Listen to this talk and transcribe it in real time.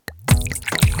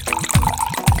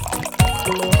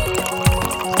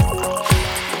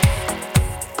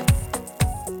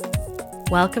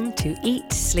Welcome to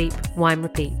Eat, Sleep, Wine,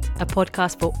 Repeat, a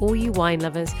podcast for all you wine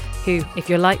lovers who, if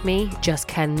you're like me, just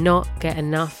cannot get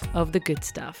enough of the good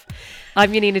stuff.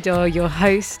 I'm Yanina Dore, your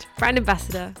host, brand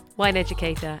ambassador, wine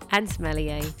educator, and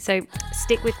sommelier. So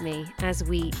stick with me as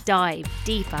we dive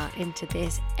deeper into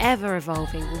this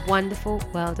ever-evolving, wonderful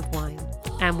world of wine.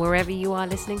 And wherever you are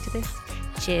listening to this,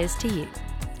 cheers to you.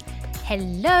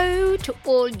 Hello to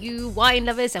all you wine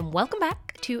lovers and welcome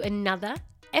back to another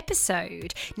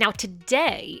episode. Now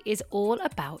today is all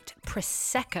about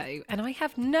Prosecco, and I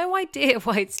have no idea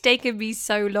why it's taken me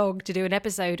so long to do an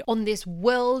episode on this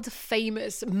world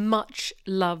famous, much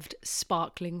loved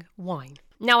sparkling wine.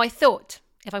 Now I thought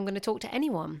if I'm going to talk to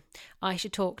anyone, I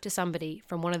should talk to somebody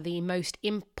from one of the most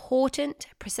important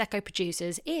Prosecco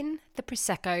producers in the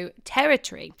Prosecco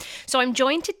territory. So I'm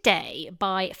joined today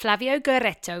by Flavio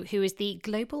Goretto, who is the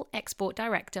Global Export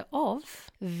Director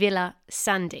of Villa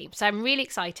Sandi. So I'm really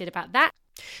excited about that.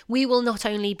 We will not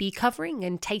only be covering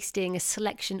and tasting a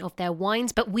selection of their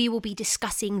wines, but we will be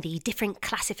discussing the different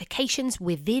classifications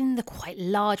within the quite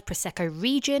large Prosecco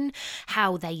region,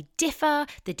 how they differ,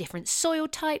 the different soil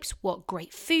types, what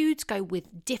great foods go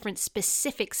with different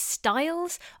specific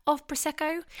styles of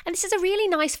Prosecco. And this is a really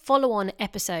nice follow-on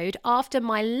episode after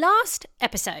my last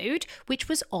episode, which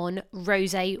was on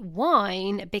rosé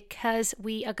wine, because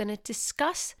we are going to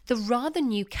discuss the rather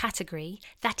new category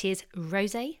that is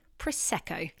rosé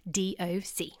Prosecco,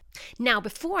 DOC. Now,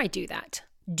 before I do that,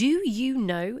 do you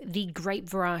know the grape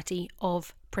variety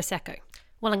of Prosecco?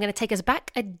 Well, I'm going to take us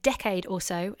back a decade or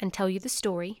so and tell you the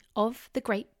story of the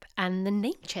grape and the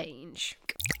name change.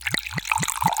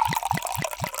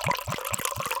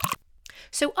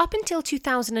 So up until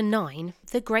 2009,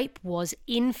 the grape was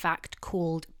in fact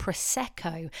called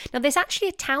Prosecco. Now there's actually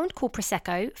a town called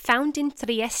Prosecco found in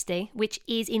Trieste, which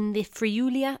is in the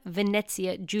Friuli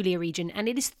Venezia Giulia region, and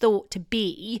it is thought to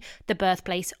be the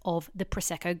birthplace of the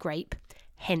Prosecco grape,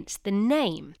 hence the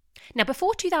name. Now,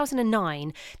 before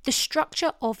 2009, the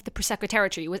structure of the Prosecco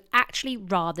territory was actually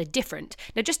rather different.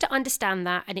 Now, just to understand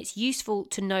that, and it's useful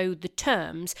to know the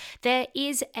terms, there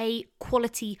is a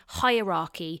quality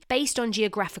hierarchy based on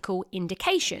geographical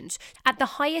indications. At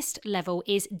the highest level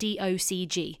is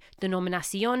DOCG,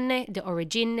 Denominazione di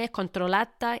Origine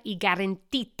Controllata e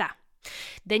Garantita.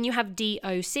 Then you have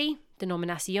DOC,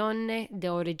 Denominazione di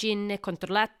Origine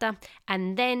Controllata,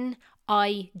 and then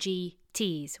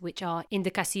IGTs, which are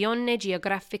Indicazione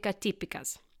Geografica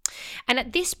Tipicas. And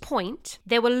at this point,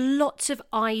 there were lots of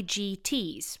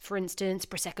IGTs, for instance,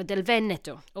 Prosecco del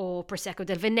Veneto or Prosecco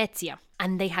del Venezia,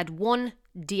 and they had one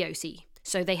DOC.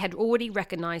 So they had already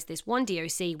recognised this one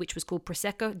DOC, which was called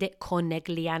Prosecco de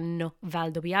Conegliano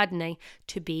Valdobbiadene,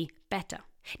 to be better.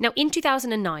 Now, in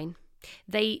 2009,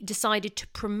 they decided to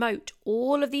promote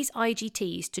all of these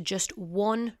IGTs to just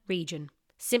one region,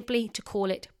 simply to call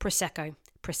it Prosecco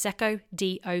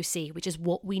DOC, which is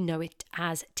what we know it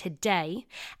as today.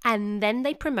 And then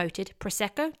they promoted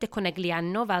Prosecco de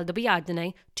Conegliano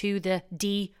Valdobbiadene to the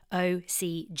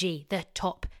DOCG, the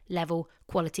top level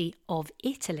quality of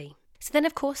Italy. So then,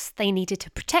 of course, they needed to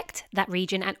protect that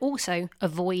region and also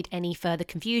avoid any further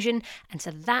confusion. And so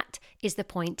that is the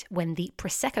point when the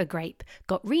Prosecco grape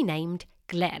got renamed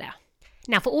Glera.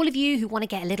 Now, for all of you who want to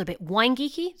get a little bit wine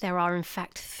geeky, there are in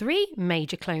fact 3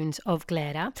 major clones of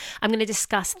Glera. I'm going to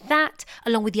discuss that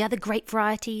along with the other grape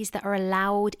varieties that are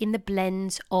allowed in the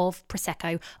blends of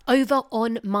Prosecco over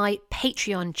on my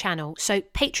Patreon channel. So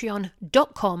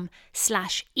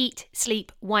patreon.com/Eat,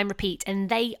 Sleep, Wine, Repeat. And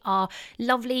they are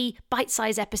lovely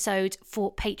bite-sized episodes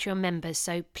for Patreon members.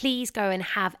 So please go and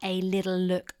have a little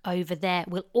look over there.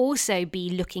 We'll also be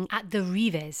looking at the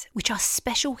Rives, which are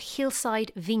special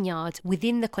hillside vineyards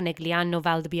within the Conegliano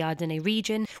Valdobbiadene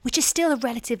region, which is still a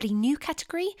relatively new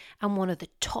category and one of the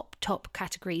top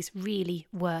categories really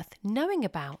worth knowing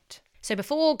about. So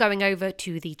before going over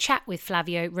to the chat with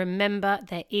Flavio, remember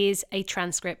there is a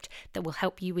transcript that will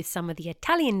help you with some of the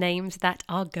Italian names that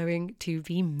are going to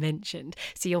be mentioned.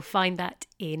 So you'll find that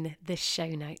in the show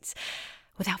notes.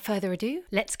 Without further ado,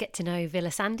 let's get to know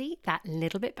Villa Sandi that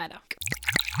little bit better.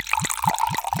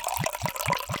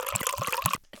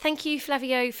 Thank you,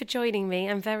 Flavio, for joining me.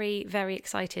 I'm very, very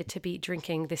excited to be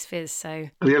drinking this fizz.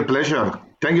 So, real pleasure.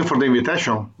 Thank you for the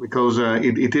invitation, because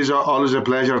it is always a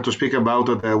pleasure to speak about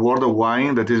the world of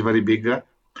wine that is very big.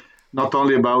 Not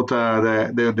only about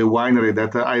the winery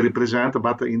that I represent,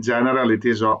 but in general, it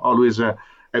is always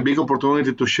a big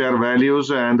opportunity to share values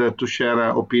and to share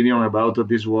opinion about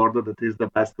this world that is the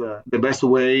best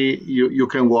way you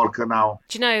can work now.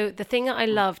 Do you know, the thing that I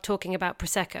love talking about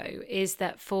Prosecco is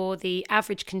that for the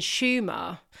average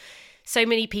consumer, so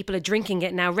many people are drinking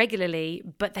it now regularly,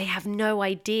 but they have no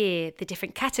idea the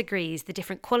different categories, the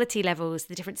different quality levels,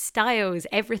 the different styles,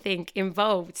 everything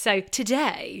involved. So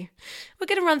today, we're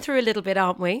going to run through a little bit,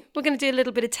 aren't we? We're going to do a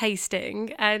little bit of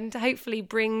tasting and hopefully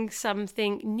bring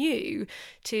something new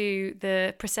to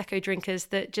the Prosecco drinkers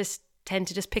that just tend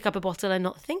to just pick up a bottle and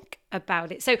not think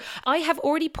about it. So I have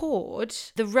already poured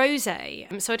the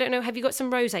rosé. So I don't know, have you got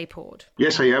some rosé poured?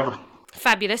 Yes, I have.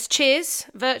 Fabulous. Cheers.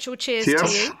 Virtual cheers to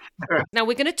you. Now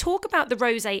we're going to talk about the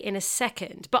rosé in a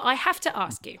second, but I have to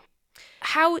ask you,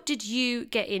 how did you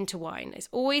get into wine? It's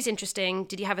always interesting.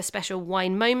 Did you have a special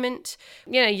wine moment?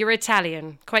 You know, you're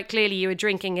Italian. Quite clearly you were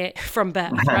drinking it from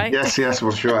birth, right? Yes,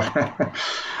 for sure.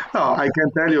 No, I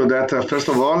can tell you that, first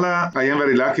of all, I am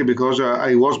very lucky because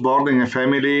I was born in a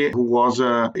family who was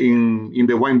in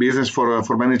the wine business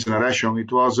for many generations.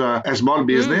 It was a small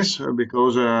business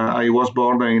because I was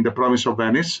born in the province of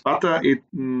Venice, but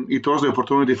it was the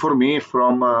opportunity for me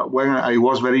from when I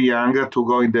was very young to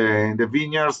go in the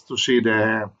vineyards to see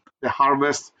the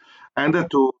harvest and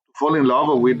to fall in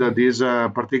love with this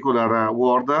particular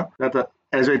world that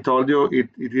as I told you, it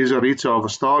is rich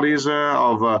of stories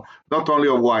of not only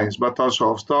of wines, but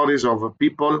also of stories of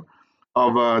people,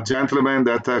 of gentlemen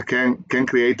that can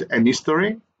create an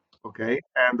history. Okay,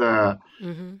 and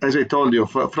as I told you,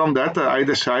 from that I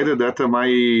decided that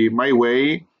my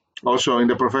way, also in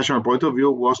the professional point of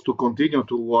view, was to continue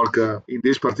to work in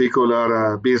this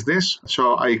particular business.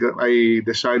 So I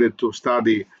decided to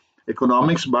study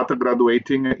economics, but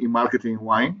graduating in marketing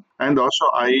wine. And also,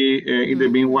 in the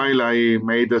meanwhile, I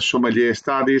made sommelier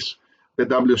studies, the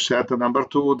WSET number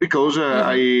 2, because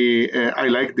I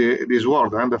like this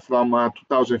world. And from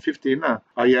 2015,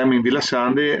 I am in Villa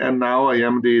Sandi, and now I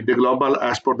am the global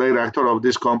export director of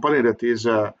this company that is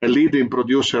a leading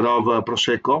producer of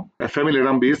Prosecco, a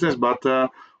family-run business, but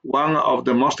one of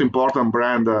the most important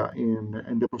brand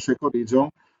in the Prosecco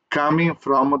region, coming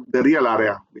from the real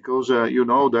area, because you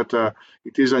know that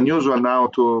it is unusual now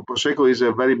to Prosecco is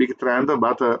a very big trend,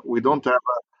 but we don't have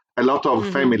a lot of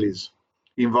families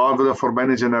involved for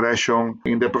many generations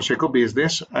in the Prosecco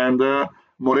business, and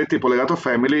Moretti Polegato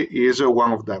family is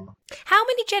one of them. How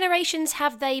many generations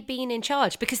have they been in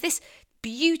charge? Because this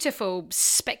beautiful,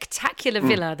 spectacular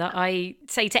villa that I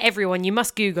say to everyone, you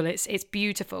must Google it, it's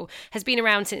beautiful, has been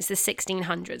around since the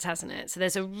 1600s, hasn't it? So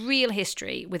there's a real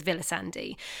history with Villa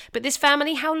Sandi. But this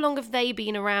family, how long have they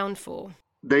been around for?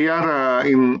 They are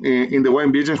in the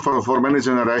wine business for many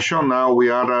generations. Now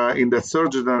we are in the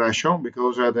third generation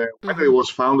because the winery was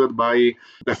founded by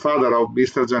the father of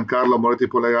Mr. Giancarlo Moretti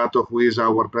Polegato, who is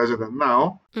our president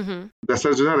now. The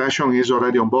third generation is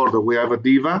already on board. We have a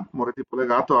Diva Moretti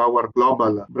Polegato, our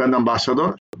global brand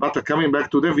ambassador. But coming back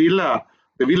to the villa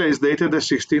is dated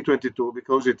 1622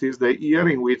 because it is the year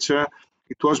in which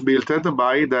it was built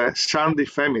by the Sandi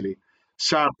family.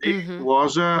 Sandi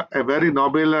was a very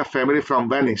noble family from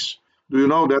Venice. Do you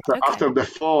know that after the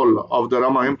fall of the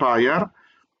Roman Empire,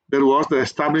 there was the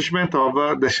establishment of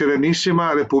the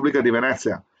Serenissima Repubblica di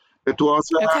Venezia. That was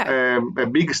a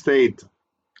big state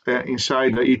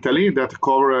inside Italy that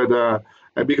covered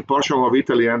a big portion of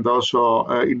Italy and also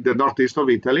in the northeast of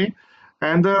Italy,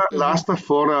 and lasted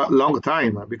for a long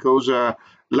time because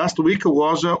last week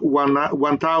was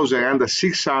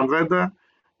 1,600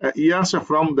 years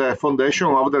from the foundation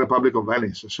of the Republic of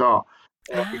Venice. So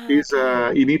it is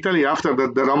in Italy, after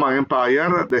the Roman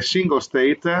Empire, the single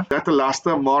state that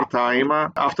lasted more time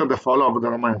after the fall of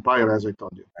the Roman Empire, as I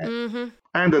told you.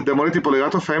 And the Moretti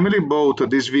Polegato family bought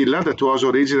this villa that was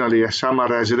originally a summer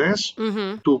residence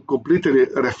to completely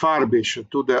refurbish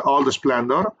to the old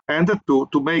splendor and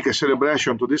to make a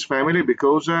celebration to this family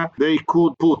because they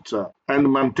could put and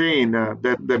maintain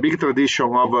the big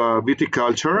tradition of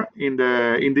viticulture in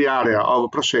the area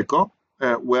of Prosecco,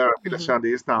 where Villa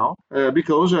Sandi is now,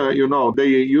 because you know they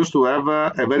used to have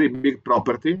a very big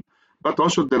property, but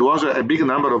also there was a big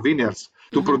number of vineyards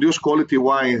to produce quality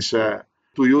wines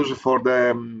to use for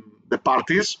the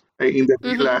parties in the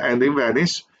villa and in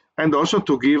Venice, and also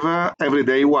to give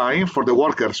everyday wine for the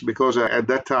workers, because at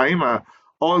that time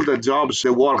all the jobs,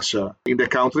 the works in the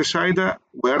countryside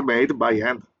were made by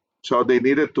hand, so they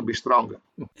needed to be strong.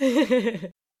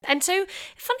 And so,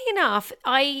 funny enough,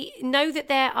 I know that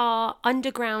there are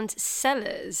underground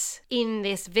cellars in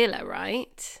this villa,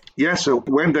 right? Yes,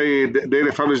 when they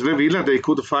refurbished the villa, they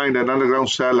could find an underground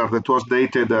cellar that was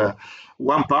dated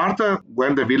one part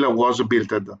when the villa was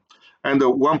built, and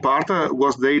one part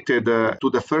was dated to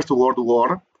the First World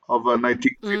War of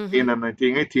 1915 and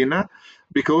 1918,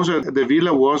 because the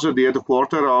villa was the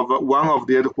headquarters of one of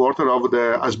the headquarters of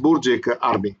the Habsburgic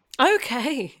army.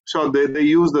 Okay. So they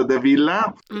used the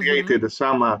villa, created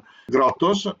some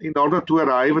grottos in order to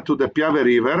arrive to the Piave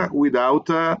River without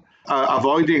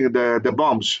avoiding the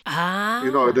bombs.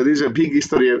 There is a big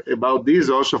history about this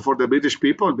also for the British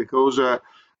people, because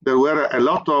there were a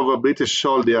lot of British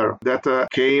soldiers that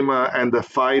came and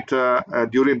fight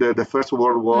during the First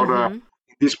World War in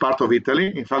this part of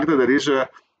Italy. In fact, there is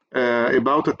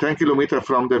about 10 kilometers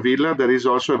from the villa, there is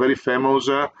also a very famous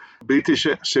British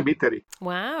cemetery.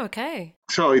 Wow, okay.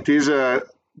 So it is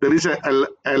there is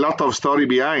a lot of story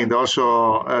behind.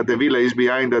 Also, the villa is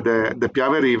behind the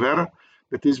Piave River.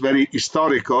 That is very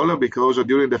historical, because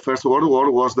during the First World War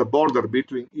was the border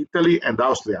between Italy and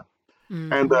Austria.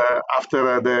 And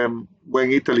after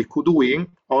when Italy could win,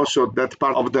 also that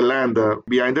part of the land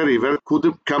behind the river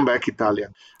could come back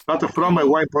Italian. But from a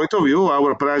wine point of view,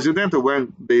 our president,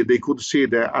 when they could see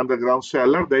the underground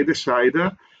cellar, they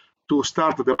decided to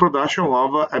start the production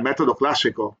of a metodo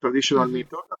classico, traditional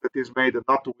method that is made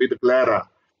not with glera,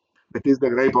 that is the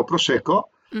grape of Prosecco,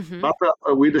 but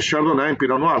with Chardonnay and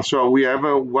Pinot Noir. So we have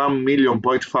 1.5 million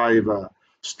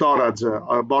storage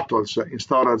bottles in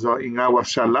storage in our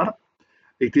cellar.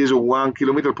 It is 1.5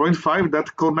 kilometers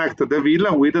that connect the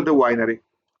villa with the winery.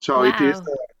 So it is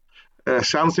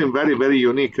something very, very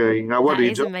unique in our region.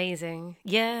 That is amazing.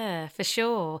 Yeah, for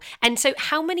sure. And so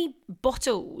how many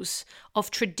bottles of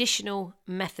traditional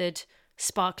method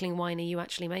sparkling wine are you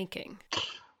actually making?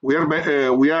 We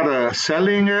are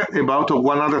selling about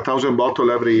 100,000 bottles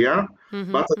every year,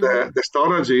 but the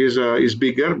storage is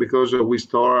bigger, because we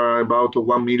store about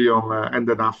 1.5 million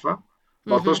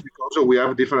bottles, because we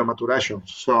have different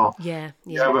maturations. So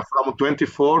we have from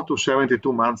 24 to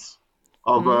 72 months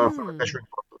of fermentation.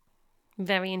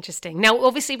 Very interesting. Now,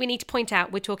 obviously, we need to point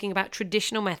out we're talking about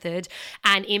traditional method,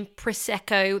 and in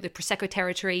Prosecco, the Prosecco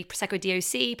territory, Prosecco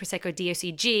DOC, Prosecco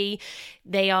DOCG,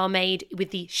 they are made with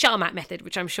the Charmat method,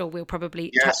 which I'm sure we'll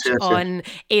probably touch on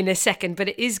in a second. But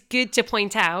it is good to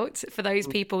point out for those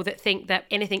people that think that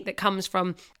anything that comes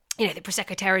from the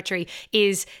Prosecco territory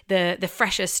is the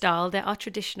fresher style. There are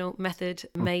traditional method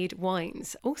made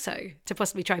wines also to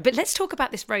possibly try. But let's talk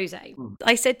about this rosé.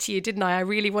 I said to you, didn't I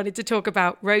really wanted to talk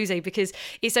about rosé, because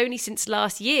it's only since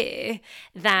last year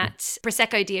that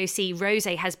Prosecco DOC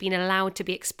rosé has been allowed to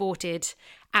be exported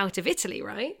out of Italy,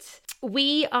 right?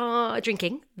 We are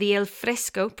drinking the Il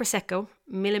Fresco Prosecco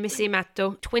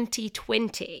Millesimato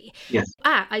 2020. Yes.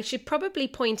 I should probably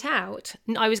point out,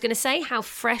 I was going to say how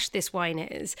fresh this wine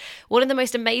is. One of the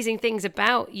most amazing things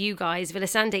about you guys, Villa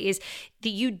Sande, is that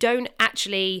you don't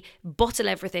actually bottle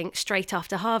everything straight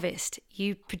after harvest.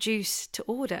 You produce to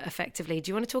order effectively.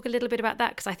 Do you want to talk a little bit about that?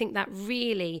 Because I think that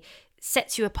really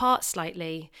sets you apart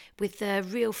slightly with the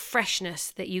real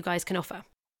freshness that you guys can offer.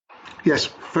 Yes,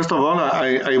 first of all,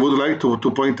 I would like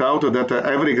to point out that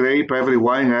every grape, every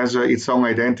wine has its own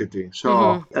identity.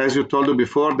 So, as you told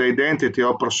before, the identity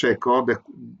of Prosecco,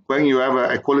 when you have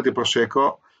a quality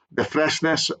Prosecco, the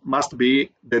freshness must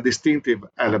be the distinctive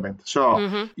element.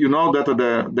 So, you know that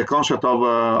the concept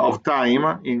of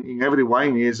time in every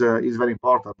wine is very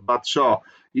important. But so,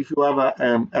 if you have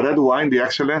a red wine, the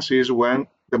excellence is when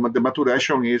the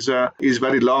maturation is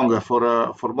very long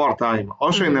for more time.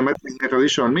 Also in the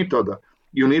traditional method,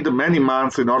 you need many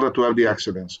months in order to have the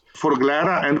excellence. For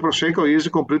Glera and Prosecco is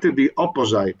completely the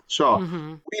opposite. So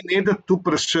we need to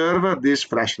preserve this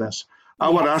freshness.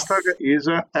 Our Astag is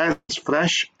as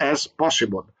fresh as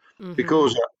possible,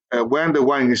 because when the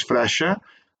wine is fresh,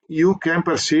 you can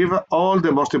perceive all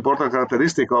the most important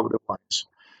characteristics of the wines.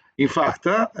 In fact,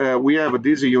 we have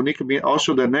this unique,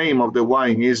 also the name of the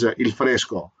wine is Il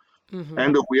Fresco.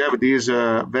 And we have this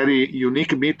very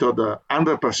unique method,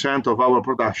 100% of our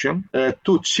production,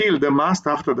 to chill the mast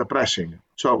after the pressing.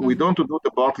 So we don't do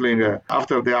the bottling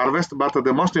after the harvest, but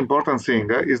the most important thing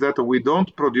is that we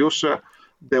don't produce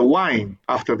the wine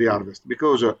after the harvest,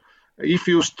 because if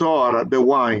you store the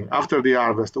wine after the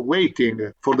harvest,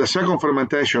 waiting for the second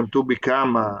fermentation to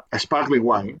become a sparkling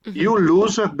wine, you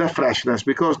lose the freshness,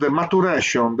 because the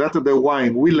maturation that the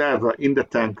wine will have in the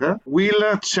tank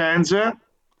will change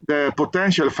the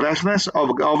potential freshness of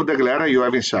the Glera you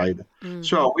have inside.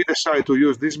 So we decided to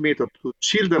use this method to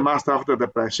chill the mast after the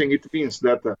pressing. It means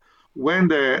that when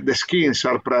the skins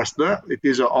are pressed, it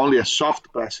is only a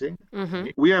soft pressing.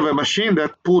 We have a machine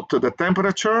that put the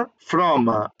temperature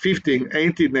from 15,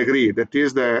 18 degrees, that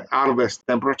is the harvest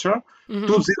temperature, to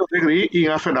 0 degree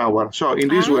in half an hour. So in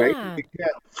this way, we can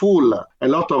full a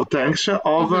lot of tanks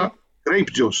of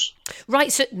grape juice.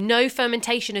 Right, so no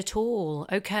fermentation at all.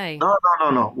 Okay.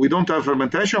 No. We don't have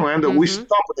fermentation, and we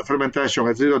stop the fermentation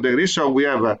at 0 degrees. So we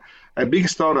have a big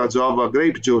storage of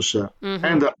grape juice.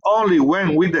 And only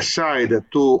when we decide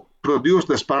to produce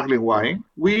the sparkling wine.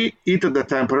 We heat the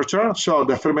temperature, so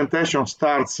the fermentation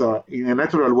starts in a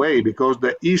natural way because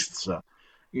the yeasts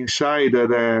inside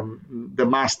the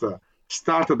mast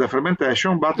start the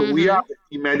fermentation, but we add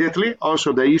immediately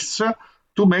also the yeasts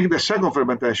to make the second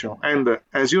fermentation. And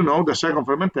as you know, the second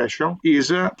fermentation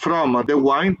is from the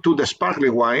wine to the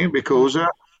sparkling wine because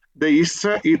the yeast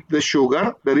eat the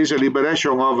sugar. There is a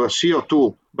liberation of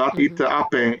CO2, but it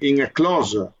happens in a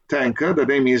closed tank. The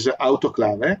name is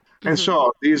autoclave. And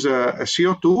so this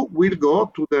CO2 will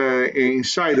go to the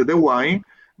inside the wine,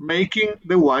 making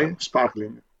the wine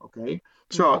sparkling. Okay.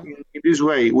 So in this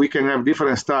way, we can have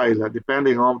different style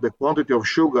depending on the quantity of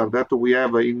sugar that we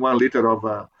have in 1 liter of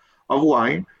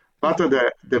wine. But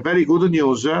the very good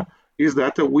news is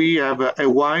that we have a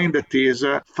wine that is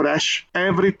fresh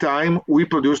every time we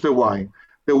produce the wine.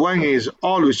 The wine is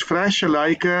always fresh,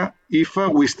 like if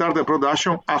we start the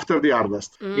production after the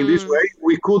harvest. In this way,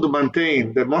 we could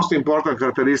maintain the most important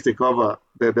characteristic of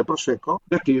the Prosecco,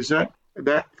 that is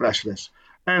the freshness.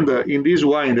 And in this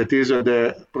wine, that is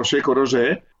the Prosecco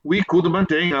Rosé, we could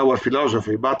maintain our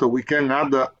philosophy, but we can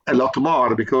add a lot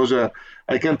more because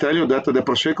I can tell you that the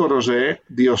Prosecco Rosé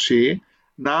DOC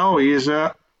now is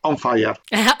on fire.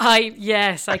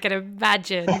 Yes, I can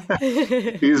imagine.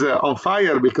 Is on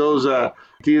fire because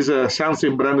it is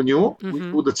something brand new.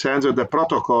 We could change the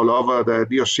protocol of the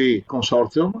DOC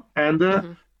consortium,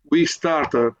 and we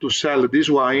start to sell this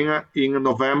wine in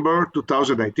November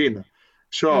 2018.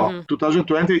 So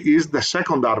 2020 is the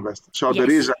second harvest. So there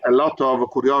is a lot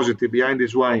of curiosity behind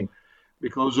this wine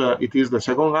because it is the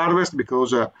second harvest,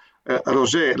 because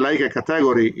Rosé, like a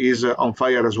category, is on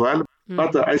fire as well.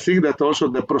 But I think that also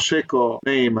the Prosecco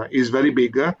name is very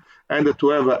big, and to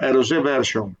have a Rosé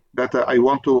version that I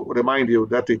want to remind you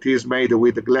that it is made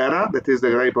with Glera, that is the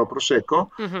grape of Prosecco,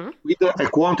 with a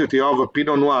quantity of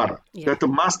Pinot Noir that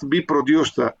must be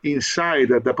produced inside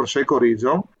the Prosecco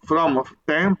region from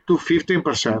 10 to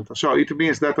 15%. So it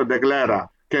means that the Glera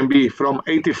can be from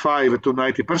 85 to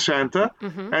 90%,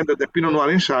 and the Pinot Noir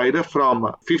inside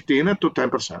from 15 to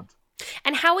 10%.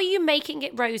 And how are you making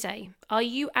it rosé? Are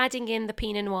you adding in the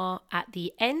Pinot Noir at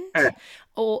the end?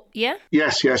 Or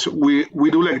Yes. We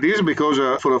do like this because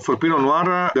for Pinot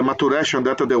Noir, the maturation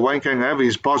that the wine can have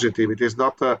is positive. It is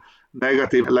not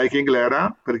negative like in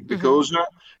Glera, because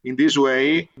in this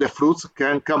way, the fruits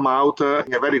can come out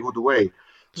in a very good way.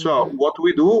 So what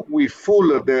we do, we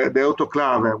fill the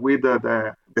autoclave with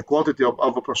the quantity of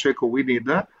Prosecco we need.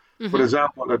 For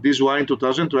example, this wine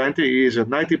 2020 is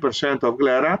 90% of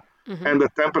Glera, and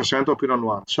 10% of Pinot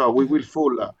Noir. So we will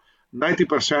fill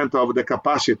 90% of the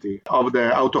capacity of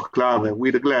the autoclave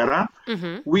with Glera.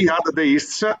 We add the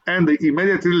yeasts, and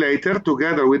immediately later,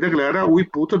 together with the Glera, we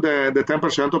put the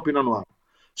 10% of Pinot Noir.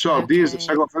 So this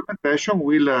second fermentation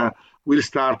will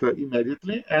start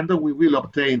immediately, and we will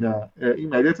obtain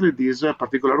immediately this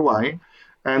particular wine.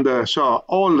 And so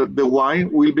all the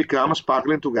wine will become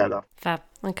sparkling together. Fab.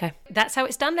 Okay. That's how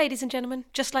it's done, ladies and gentlemen.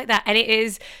 Just like that. And it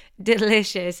is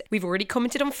delicious. We've already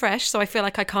commented on fresh, so I feel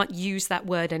like I can't use that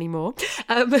word anymore.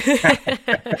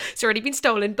 It's already been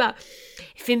stolen. But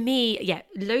for me,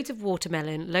 loads of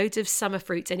watermelon, loads of summer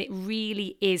fruits, and it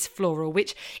really is floral,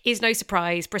 which is no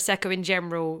surprise. Prosecco in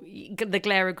general, the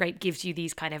Glera grape gives you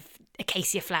these kind of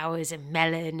acacia flowers and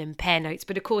melon and pear notes.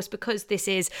 But of course, because this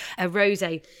is a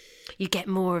rosé, you get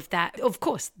more of that. Of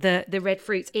course, the red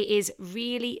fruits. It is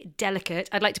really delicate.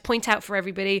 I'd like to point out for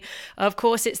everybody, of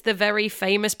course, it's the very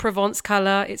famous Provence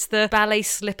colour. It's the ballet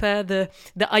slipper, the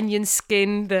onion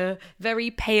skin, the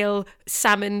very pale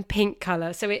salmon pink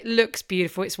colour. So it looks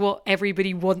beautiful. It's what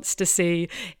everybody wants to see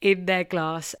in their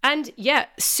glass. And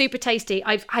super tasty.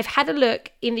 I've had a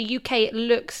look. In the UK, it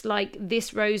looks like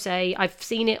this rosé. I've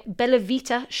seen it,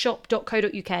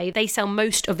 bellavitashop.co.uk. They sell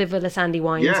most of the Villa Sandy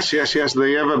wines. Yes.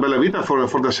 They have a Bellavita for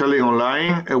the selling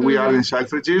online. We are in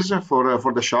Selfridges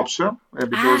for the shops.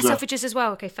 Because, Selfridges as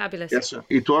well. Okay, fabulous. Yes,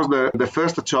 it was the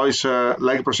first choice,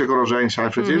 like Prosecco Rosé in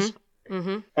Selfridges.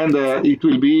 And it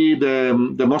will be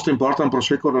the most important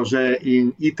Prosecco Rosé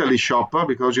in Italy shop,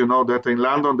 because you know that in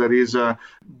London there is,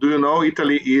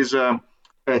 Italy is a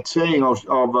chain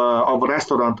of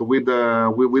restaurant with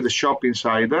a shop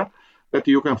inside that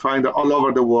you can find all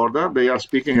over the world. They are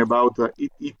speaking about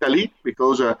Italy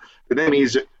because the name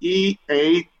is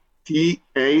EATALY.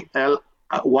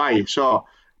 So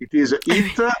it is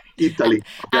Italy.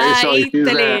 Okay, so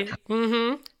Italy. It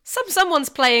is, Someone's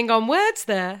playing on words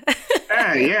there.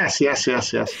 Yes.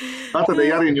 But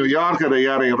they are in New York, they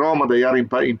are in Rome, they are in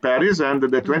Paris, and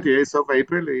the 28th of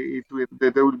April,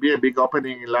 there will be a big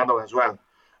opening in London as well.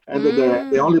 And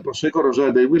the only Prosecco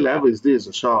Rosé they will have is this.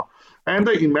 So, and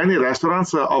in many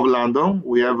restaurants of London,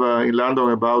 we have in London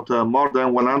about more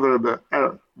than 100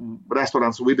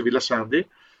 restaurants with Villa Sandy.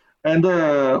 And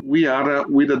we are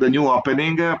with the new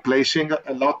opening placing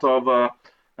a lot of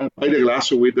by the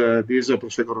glass with this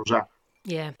Prosecco Rosé.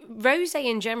 Yeah. Rosé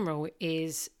in general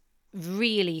is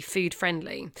really food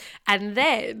friendly. And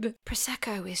then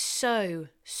Prosecco is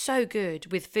so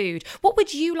good with food. What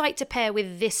would you like to pair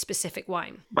with this specific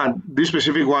wine? But this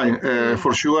specific wine,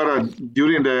 for sure,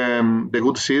 during the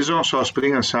good season, so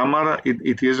spring and summer,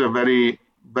 it is a very,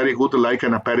 very good like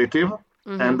an aperitif.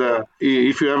 And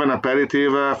if you have an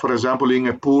aperitif, for example, in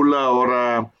a pool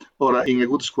or in a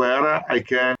good square, I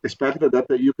can expect that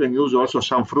you can use also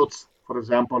some fruits. For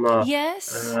example,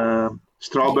 yes.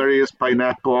 Strawberries,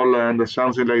 pineapple, and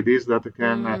something like this that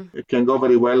can go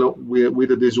very well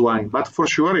with this wine. But for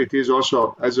sure, it is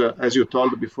also, as you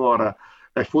told before,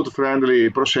 a food-friendly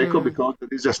Prosecco because there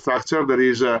is a structure, there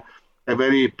is a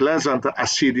very pleasant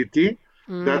acidity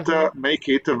that make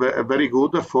it very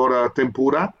good for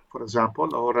tempura, for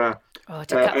example, or to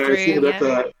cut through, I think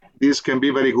that this can be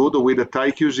very good with the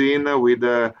Thai cuisine, with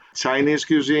the Chinese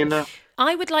cuisine.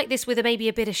 I would like this with maybe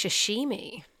a bit of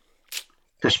sashimi.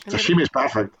 Sashimi is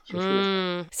perfect.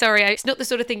 Sorry, it's not the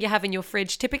sort of thing you have in your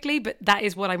fridge typically, but that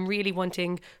is what I'm really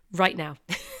wanting right now.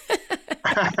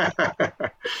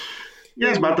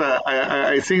 Yes, but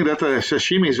I think that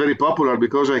sashimi is very popular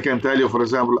because I can tell you, for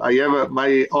example, I have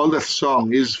my oldest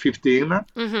son is 15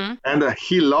 and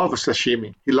he loves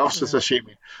sashimi. He loves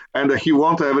sashimi. And he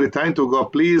wants every time to go,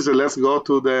 please, let's go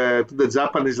to the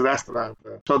Japanese restaurant.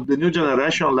 So the new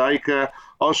generation like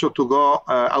also to go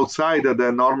outside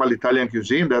the normal Italian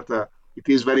cuisine that it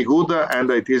is very good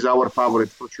and it is our favorite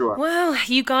for sure. Well,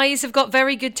 you guys have got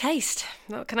very good taste.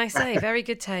 What can I say? Very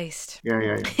good taste.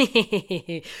 Yeah.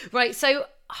 Right, so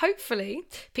hopefully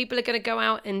people are going to go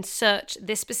out and search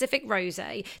this specific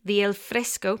rosé, the El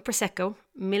Fresco Prosecco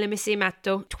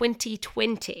Millesimato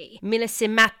 2020.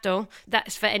 Millesimato,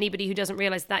 that's for anybody who doesn't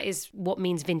realise that is what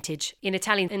means vintage in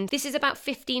Italian. And this is about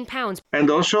 £15. And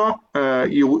also,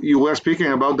 you were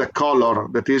speaking about the color,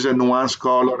 that is a nuance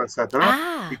color,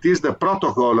 etc. It is the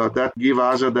protocol that give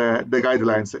us the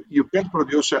guidelines. You can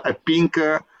produce a pink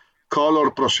color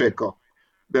Prosecco.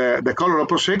 The color of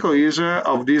Prosecco is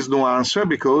of this nuance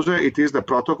because it is the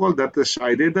protocol that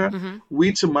decided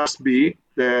which must be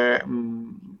the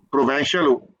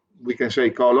provincial, we can say,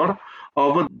 color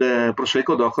of the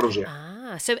Prosecco DOC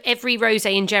Rosé. So every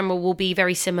rosé in general will be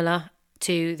very similar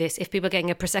to this. If people are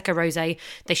getting a Prosecco rosé,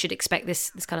 they should expect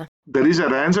this colour. There is a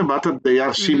range, but they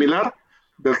are similar.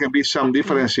 There can be some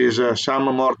differences, some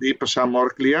more deep, some more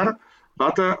clear,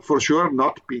 but for sure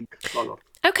not pink color.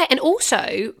 Okay, and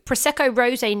also Prosecco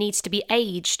Rosé needs to be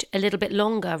aged a little bit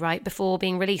longer, right, before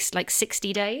being released, like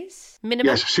 60 days minimum?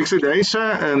 Yes, 60 days.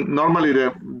 And normally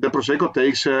the Prosecco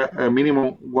takes a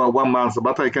minimum 1 month.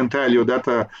 But I can tell you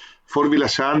that for Villa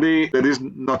Sandy, there is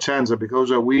no chance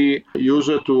because we use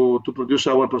to produce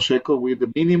our Prosecco with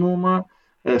the minimum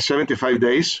 75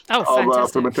 days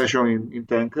of fermentation in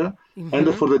tank.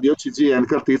 And for the DOCG and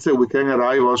Cartizze, we can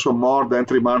arrive also more than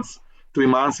 3 months, 3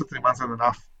 months and a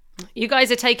half. You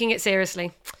guys are taking it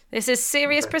seriously. This is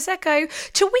serious Prosecco.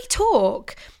 Shall we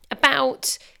talk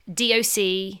about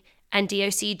DOC and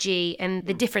DOCG and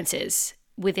the differences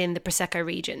within the Prosecco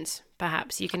regions?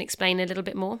 Perhaps you can explain a little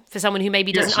bit more for someone who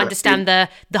maybe doesn't understand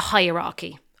the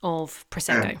hierarchy of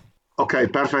Prosecco. Okay,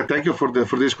 perfect. Thank you for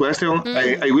this question.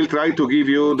 I will try to give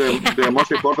you the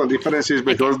most important differences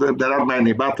because there are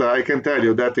many, but I can tell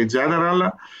you that in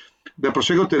general, the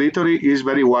Prosecco territory is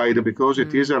very wide because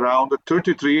it is around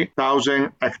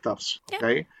 33,000 hectares,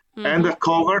 okay? And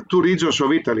cover 2 regions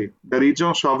of Italy, the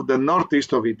regions of the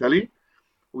northeast of Italy.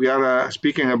 We are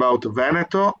speaking about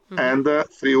Veneto and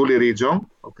Friuli region,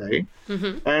 okay?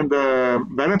 And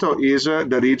Veneto is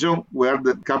the region where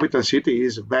the capital city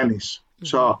is Venice.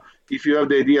 So if you have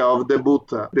the idea of the boot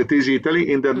that is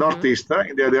Italy, in the northeast,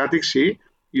 in the Adriatic Sea,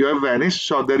 you have Venice,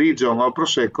 so the region of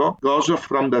Prosecco goes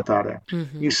from that area.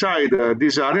 Inside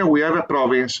this area, we have a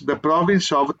province, the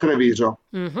province of Treviso,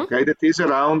 okay, that is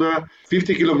around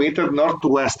 50 kilometers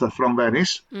northwest from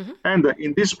Venice. And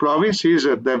in this province is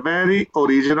the very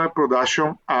original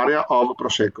production area of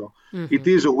Prosecco. It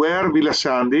is where Villa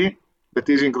Sandy, that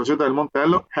is in Crocetta del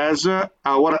Montello, has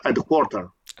our headquarters.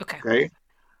 Okay?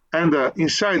 And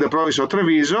inside the province of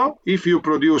Treviso, if you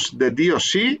produce the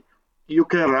DOC, you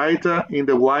can write in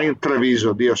the wine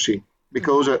Treviso, DOC,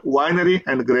 because winery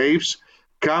and grapes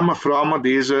come from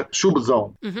this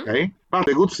subzone. Okay? But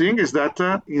the good thing is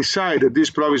that inside this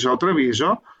province of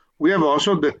Treviso, we have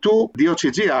also the two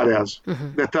DOCG areas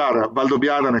that are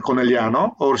Valdobbiadene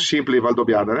Conegliano, or simply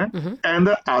Valdobbiadene, and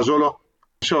Asolo.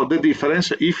 So the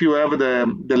difference, if you have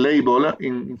the label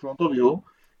in front of you,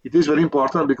 it is very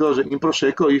important because in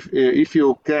Prosecco, if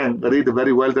you can read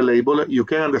very well the label, you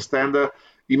can understand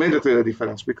immediately the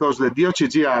difference. Because the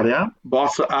DOCG area,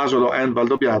 both Asolo and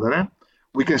Valdobbiadene,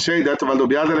 we can say that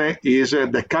Valdobbiadene is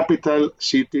the capital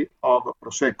city of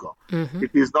Prosecco.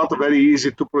 It is not very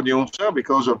easy to pronounce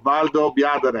because of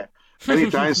Valdobbiadene. Many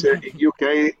times in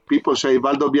UK, people say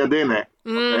Valdobbiadene,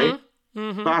 okay?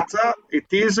 But it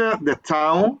is the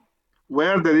town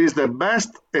where there is the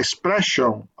best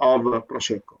expression of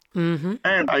Prosecco.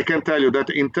 And I can tell you that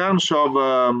in terms of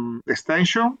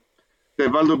extension, the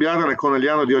Valdobbiadene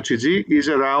Conegliano DOCG is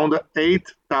around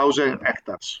 8,000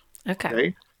 hectares.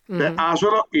 Okay. The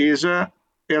Asolo is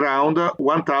around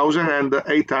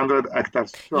 1,800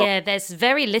 hectares. So, yeah, there's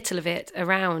very little of it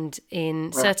around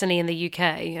certainly in the UK,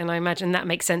 and I imagine that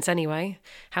makes sense anyway,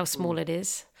 how small it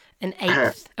is. An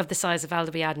eighth of the size of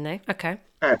Valdobbiadene. Okay.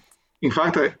 In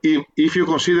fact, if you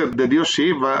consider the DOC,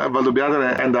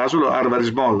 Valdobbiadene and Asolo are very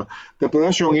small. The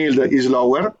production yield is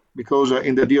lower because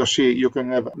in the DOC you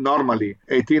can have normally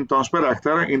 18 tons per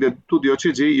hectare. In the 2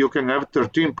 DOCG you can have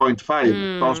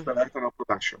 13.5 tons per hectare of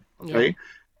production. Okay,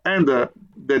 yeah. And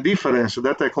the difference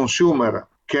that a consumer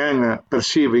can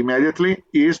perceive immediately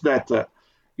is that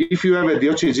if you have a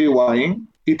DOCG wine,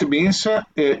 it means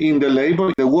in the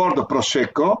label the word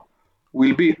Prosecco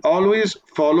will be always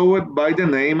followed by the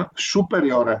name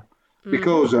Superiore,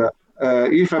 because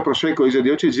if a Prosecco is a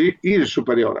DOCG, it is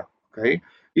Superiore. Okay.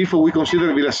 If we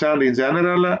consider Villa Sandi in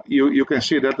general, you can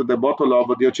see that the bottle of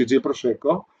DOCG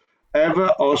Prosecco have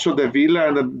also the Villa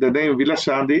and the name Villa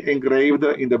Sandi engraved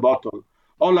in the bottle.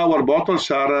 All our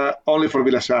bottles are only for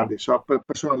Villa Sandi, so a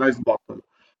personalized bottle.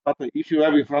 But if you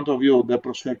have in front of you the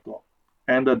Prosecco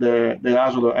and the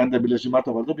Asolo and the Millesimato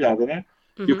Valdobbiadene,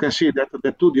 you can see that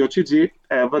the 2 DOCG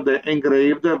have the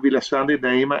engraved Villa Sandi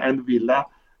name and Villa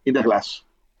in the glass.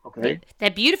 Okay.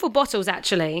 They're beautiful bottles,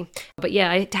 actually. But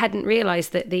yeah, I hadn't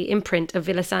realised that the imprint of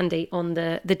Villa Sandi on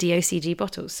the DOCG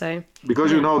bottles. So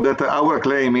because you know that our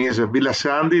claim is Villa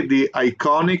Sandi, the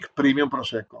iconic premium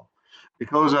Prosecco.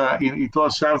 Because it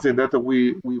was something that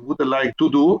we would like to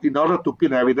do in order to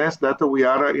pin evidence that we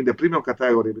are in the premium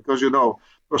category. Because, you know,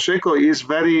 Prosecco is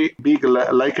very big,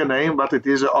 like a name, but it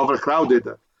is overcrowded,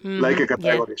 like a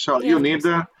category. Yeah. So you need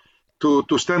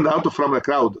to stand out from the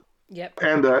crowd. Yep.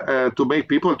 And to make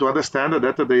people to understand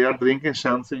that they are drinking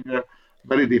something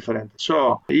very different.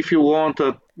 So if you want,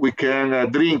 we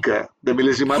can drink the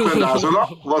Millesimato and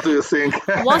Asolo. What do you think?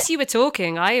 Whilst you were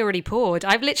talking, I already poured.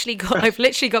 I've literally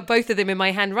got both of them in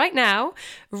my hand right now,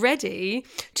 ready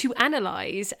to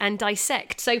analyse and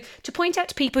dissect. So to point out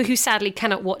to people who sadly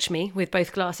cannot watch me with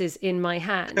both glasses in my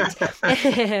hand,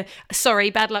 sorry,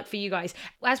 bad luck for you guys.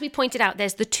 As we pointed out,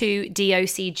 there's the 2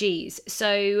 DOCGs.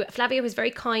 So Flavio has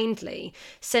very kindly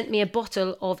sent me a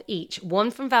bottle of each. One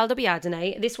from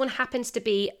Valdobbiadene. This one happens to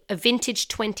be a vintage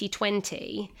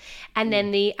 2020. And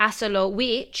then the Asolo,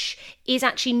 which is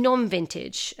actually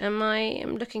non-vintage.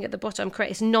 I'm looking at the bottom, I'm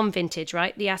correct. It's non-vintage,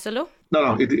 right? The Asolo?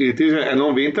 No, it is a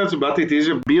non-vintage, but it is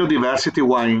a biodiversity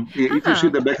wine. If you see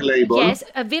the back label. Yes,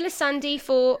 a Villa Sandi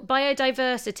for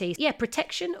biodiversity. Yeah,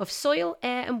 protection of soil,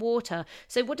 air and water.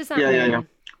 So what does that mean? Yeah.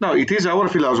 No, it is our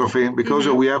philosophy because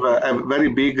we have a very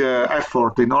big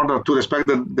effort in order to respect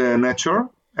the nature.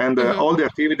 And all the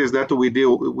activities that we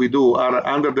do are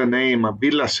under the name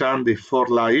Villa Sandi for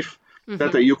Life.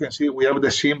 That you can see we have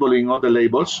the symbol in all the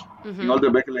labels, in all the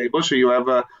back labels. So you have,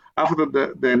 after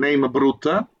the name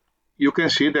Brutta, you can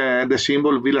see the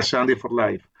symbol Villa Sandi for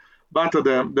Life. But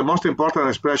the most important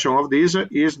expression of this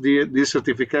is this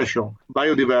certification,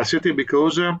 biodiversity,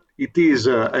 because it is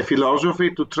a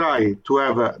philosophy to try to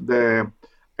have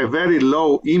a very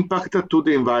low impact to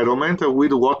the environment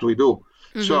with what we do.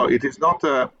 So it is not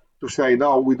to say,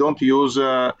 no, we don't use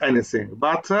anything,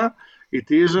 but it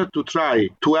is to try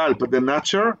to help the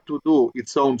nature to do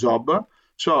its own job.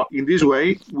 So in this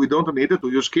way, we don't need to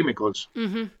use chemicals.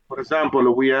 For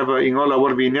example, we have in all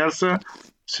our vineyards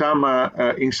some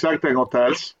insect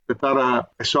hotels that are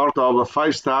a sort of a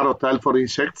 5-star hotel for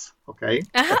insects. Okay.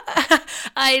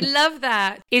 I love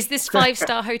that. Is this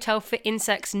 5-star hotel for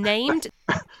insects named?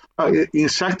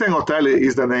 Insect Hotel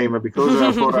is the name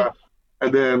because for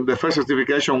the first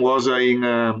certification was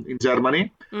in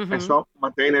Germany, and so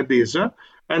maintained this.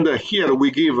 And here we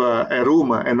give a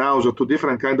room, a house to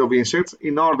different kind of insects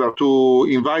in order to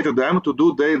invite them to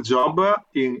do their job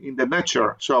in the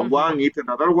nature. So one eat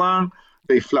another one,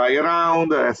 they fly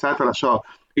around, etc. So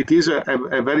it is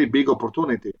a very big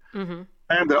opportunity.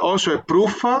 and also a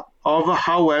proof of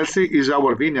how healthy is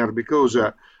our vineyard, because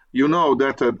you know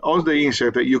that all the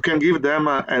insects, you can give them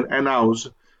an house,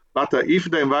 but if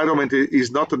the environment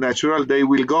is not natural, they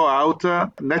will go out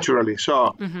naturally.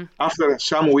 So after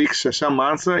some weeks, some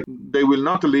months, they will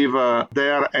not live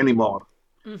there anymore.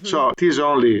 So it is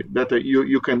only that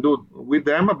you can do with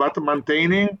them, but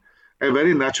maintaining a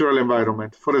very natural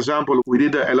environment. For example, we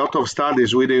did a lot of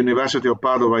studies with the University of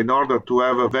Padova in order to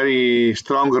have a very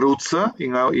strong roots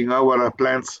in our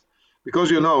plants,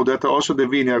 because you know that also the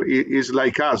vineyard is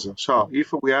like us. So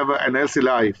if we have an healthy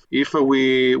life, if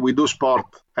we do sport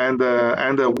and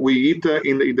we eat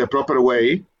in the proper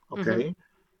way, okay,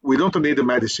 we don't need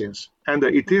medicines. And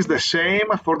it is the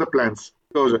same for the plants.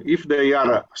 Because if they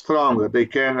are strong, they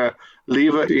can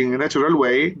live in a natural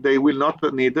way, they will not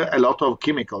need a lot of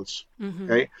chemicals.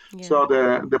 Okay, so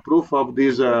the proof of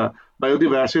this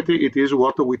biodiversity, it is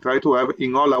what we try to have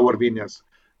in all our vineyards.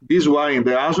 This wine,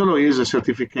 the Asolo, is a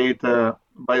certificate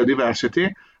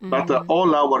biodiversity, but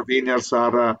all our vineyards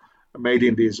are made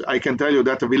in this. I can tell you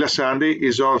that Villa Sandi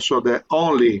is also the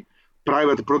only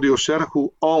private producer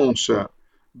who owns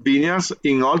vineyards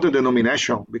in all the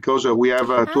denomination, because we have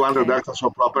 200 hectares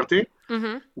of property.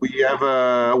 We have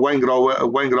wine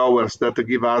growers that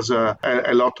give us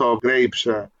a lot of grapes,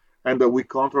 and we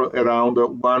control around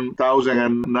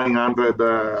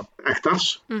 1,900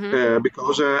 hectares,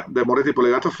 because the Moretti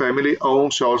Polegato family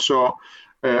owns also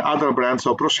other brands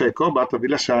of Prosecco, but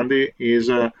Villa Sandi is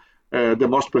the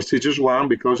most prestigious one,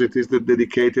 because it is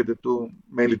dedicated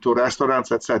mainly to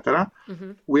restaurants, etc.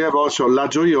 We have also La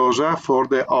Gioiosa for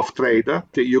the off-trade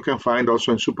that you can find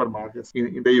also in supermarkets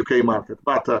in the UK market.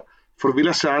 But for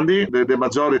Villa Sandi, the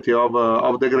majority of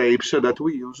the grapes that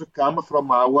we use come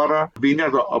from our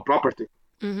vineyard of property.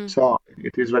 So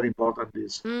it is very important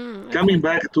this. Coming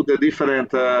back to the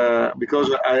different, because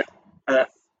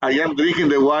I am drinking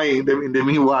the wine in the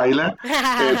meanwhile.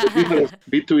 The difference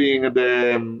between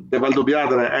the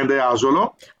Valdobbiadene and the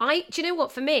Asolo. Do you know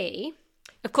what? For me,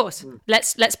 of course,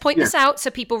 let's point this out so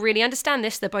people really understand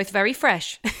this. They're both very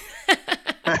fresh.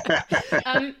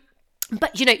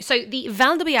 But you know, so the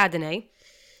Valdobbiadene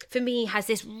for me has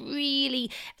this really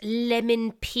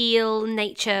lemon peel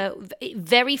nature,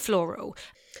 very floral.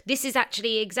 This is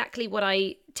actually exactly what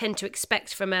I tend to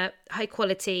expect from a high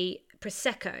quality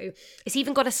Prosecco. It's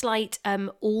even got a slight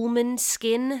almond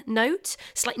skin note,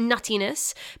 slight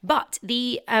nuttiness, but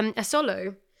the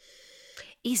Asolo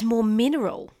is more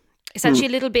mineral. It's actually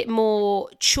a little bit more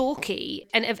chalky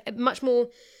and much more,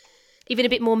 even a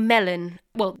bit more melon.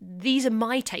 Well, these are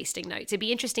my tasting notes. It'd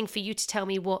be interesting for you to tell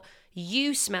me what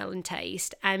you smell and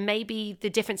taste, and maybe the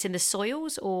difference in the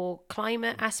soils or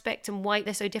climate aspect and why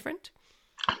they're so different.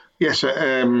 Yes,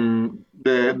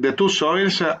 the two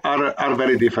soils are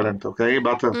very different, okay?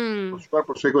 But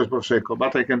Prosecco is Prosecco.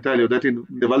 But I can tell you that in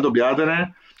the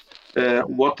Valdobbiadene,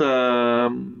 what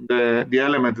the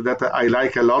element that I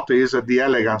like a lot is the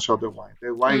elegance of the wine.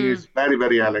 The wine is very,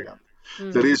 very elegant.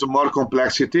 There is more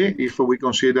complexity if we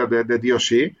consider the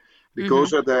DOC, because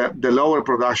the lower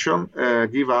production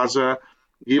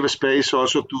give space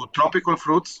also to tropical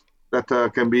fruits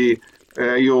that can be.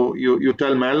 You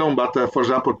tell melon, but for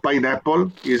example,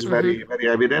 pineapple is very, very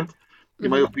evident. In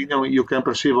my opinion, you can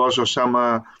perceive also some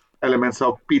elements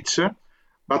of peach.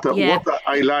 But what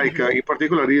I like in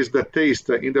particular is the taste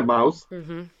in the mouth,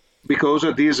 because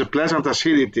this pleasant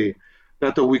acidity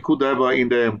that we could have in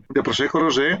the Prosecco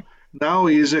Rosé now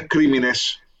is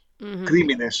creaminess in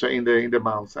the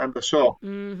mouth, and so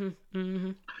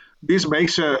this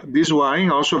makes this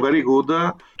wine also very good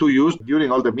to use during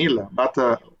all the meal, but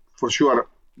for sure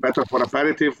better for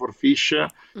aperitif, for fish,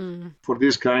 for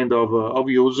this kind of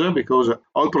use, because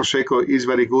all Prosecco is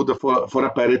very good for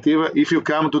aperitif. If you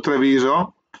come to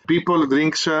Treviso, people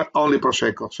drinks only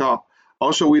Prosecco. So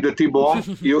also with the T-bone,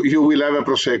 you will have a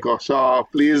Prosecco. So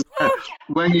please,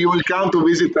 when you will come to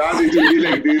visit us, it will be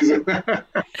like this.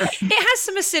 It has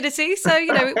some acidity, so,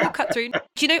 you know, it will cut through.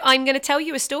 Do you know, I'm going to tell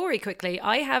you a story quickly.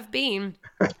 I have been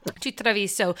to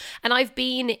Treviso, and I've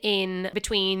been in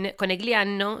between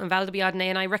Conegliano and Valdobbiadene,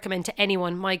 and I recommend to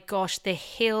anyone, my gosh, the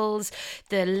hills,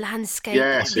 the landscape,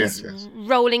 these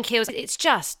rolling hills, it's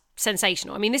just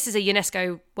sensational. I mean, this is a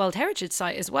UNESCO World Heritage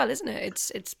Site as well, isn't it?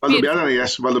 It's Valdobbiadene,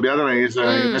 yes. Valdobbiadene is a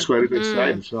UNESCO Heritage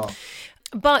Site. So.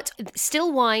 But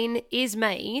still wine is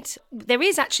made. There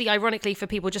is actually, ironically for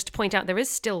people, just to point out, there is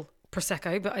still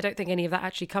Prosecco, but I don't think any of that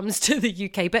actually comes to the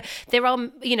UK. But there are,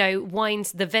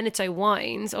 wines, the Veneto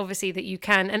wines, obviously, that you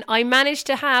can. And I managed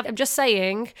to have, I'm just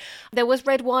saying, there was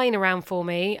red wine around for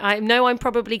me. I know I'm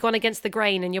probably gone against the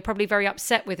grain and you're probably very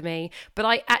upset with me, but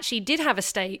I actually did have a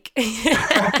steak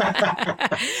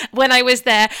when I was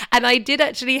there. And I did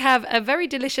actually have a very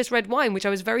delicious red wine, which I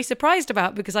was very surprised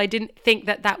about because I didn't think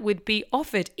that would be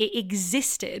offered. It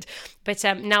existed. But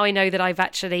now I know that I've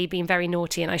actually been very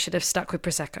naughty and I should have stuck with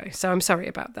Prosecco. So I'm sorry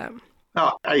about that.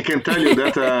 No, I can tell you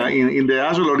that in the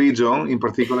Asolo region, in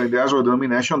particular in the Asolo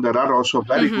denomination, there are also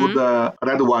very good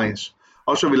red wines.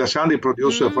 Also, Villasandi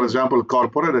produce, for example,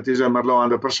 Corpore, that is a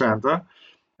Merlot 100%.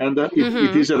 And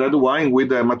it is a red wine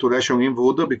with maturation in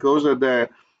wood because the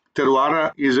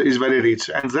terroir is very rich.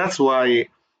 And that's why,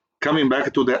 coming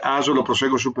back to the Asolo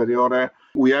Prosecco Superiore,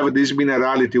 we have this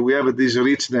minerality, we have this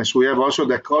richness, we have also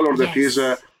the color that is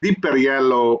deeper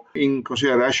yellow in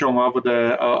consideration of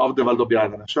the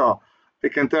Valdobbiadene. So I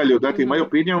can tell you that, in my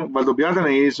opinion,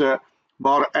 Valdobbiadene is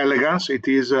more elegance. It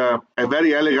is a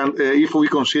very elegant, if we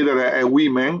consider a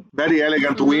women, very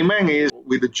elegant women is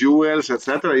with the jewels,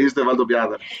 etc., is the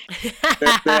Valdobbiadene.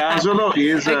 The Asolo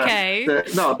is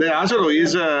the Asolo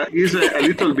is a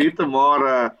little bit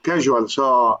more casual.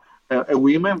 So a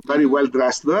women very well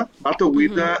dressed, but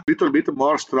with a little bit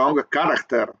more strong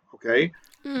character. Okay.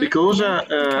 Because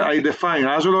I define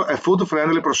Asolo a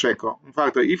food-friendly Prosecco. In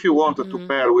fact, if you want to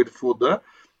pair with food,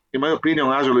 in my opinion,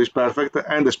 Asolo is perfect.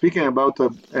 And speaking about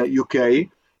UK,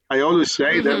 I always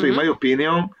say that, in my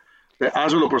opinion, the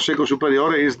Asolo Prosecco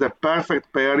Superiore is the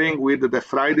perfect pairing with the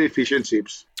Friday fish and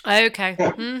chips. Okay.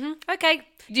 Okay.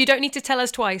 You don't need to tell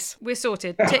us twice. We're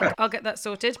sorted. Tick. I'll get that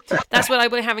sorted. That's what I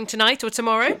will be having tonight or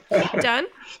tomorrow. Done.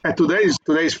 And today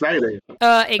is Friday.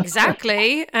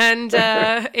 Exactly. And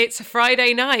it's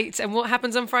Friday night. And what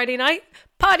happens on Friday night?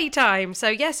 Party time. So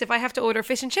yes, if I have to order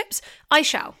fish and chips, I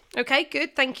shall. Okay,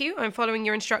 good. Thank you. I'm following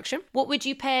your instruction. What would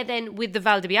you pair then with the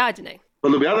Valdobbiadene?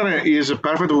 Valdobbiadene is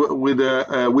perfect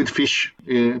with fish,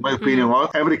 in my opinion.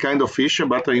 Every kind of fish,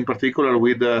 but in particular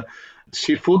with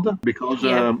seafood, because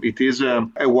it is a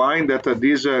wine that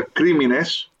this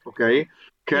creaminess,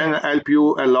 can help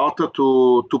you a lot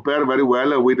to pair very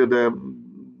well with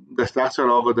the structure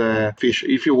of the fish.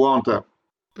 If you want,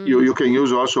 you can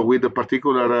use also with the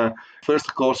particular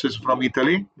first courses from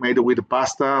Italy, made with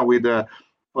pasta, with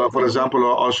for example,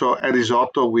 also a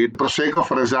risotto with Prosecco,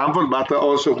 for example, but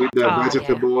also with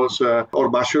vegetables or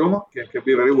mushroom can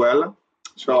be very well.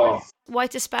 So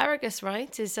white asparagus,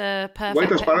 right, is a perfect.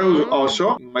 White asparagus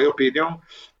also, in my opinion.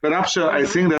 Perhaps I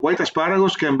think that white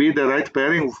asparagus can be the right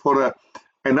pairing for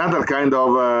another kind of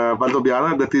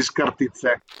Valdobbiadene, that is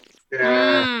Cartizze.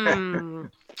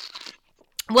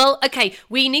 Well, okay,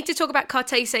 we need to talk about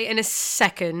Cartizze in a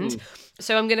second.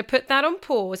 So I'm going to put that on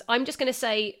pause. I'm just going to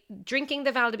say, drinking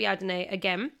the Valdobbiadene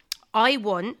again, I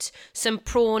want some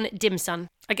prawn dim sum.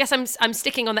 I guess I'm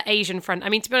sticking on the Asian front. I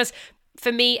mean, to be honest,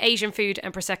 for me, Asian food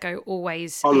and Prosecco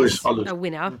always is a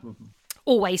winner.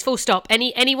 Always, full stop.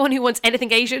 Anyone who wants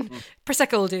anything Asian,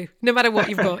 Prosecco will do, no matter what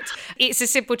you've got. It's a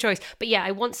simple choice. But yeah,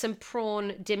 I want some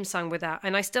prawn dim sum with that.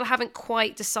 And I still haven't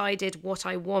quite decided what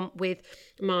I want with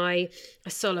my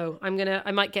Asolo.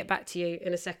 I might get back to you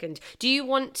in a second. Do you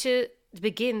want to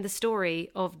begin the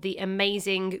story of the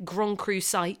amazing Grand Cru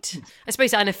site? I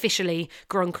suppose unofficially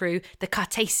Grand Cru, the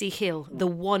Cartizze Hill, the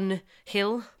one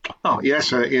hill. Oh,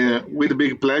 yes, with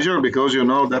big pleasure, because you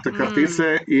know that the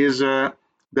Cartizze is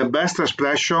the best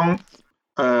expression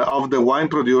of the wine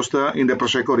produced in the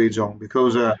Prosecco region,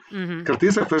 because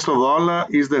Cartizze, first of all,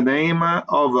 is the name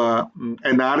of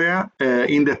an area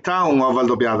in the town of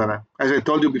Valdobbiadene. As I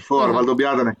told you before,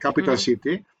 Valdobbiadene, capital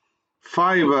city.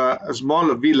 5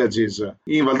 small villages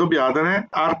in Valdobbiadene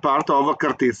are part of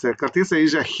Cartizze. Cartizze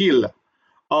is a hill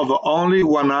of only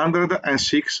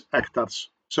 106 hectares.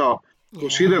 So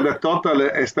consider the total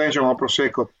extension of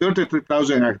Prosecco,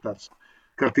 33,000 hectares.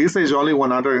 Cartizze is only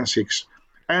 106.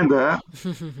 And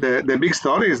the big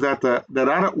story is that there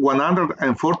are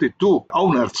 142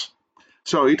 owners.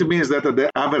 So it means that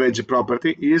the average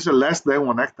property is less than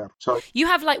 1 hectare. So you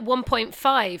have like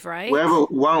 1.5, right? We have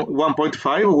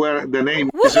 1.5 where the name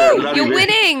is You're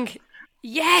winning!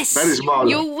 Yes! Very small.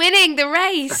 You're winning the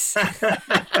race!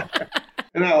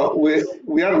 No,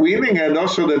 we are winning, and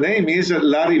also the name is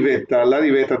La Rivetta. La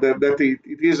Rivetta, that it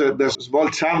is the small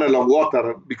channel of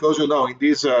water, because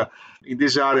in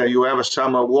this area you have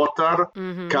some water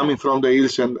coming from the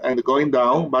hills and going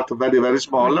down, but very, very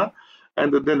small.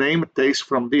 And the name takes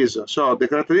from this. So the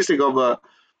characteristic of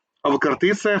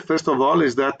Cartizze, first of all,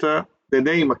 is that the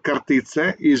name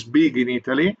Cartizze is big in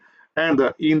Italy,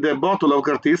 and in the bottle of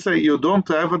Cartizze you don't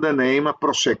have the name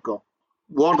Prosecco.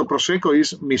 word Prosecco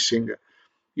is missing.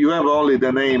 You have only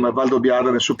the name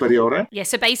Valdobbiadene Superiore. Yeah,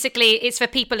 so basically it's for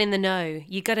people in the know.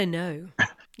 You got to know.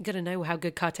 You got to know how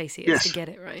good Cartesi is to get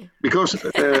it right. Because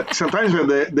sometimes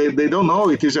they don't know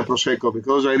it is a Prosecco.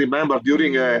 Because I remember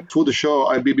during a food show,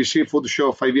 a BBC food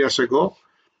show 5 years ago,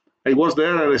 I was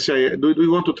there and I say, do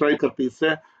you want to try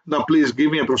Cartizze? No, please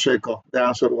give me a Prosecco. The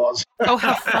answer was. Oh,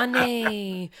 how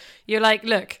funny. You're like,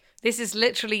 look, this is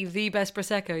literally the best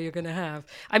Prosecco you're going to have.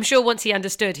 I'm sure once he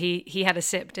understood, he had a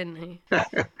sip, didn't he?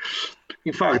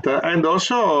 In fact, and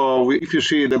also, if you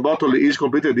see, the bottle is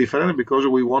completely different because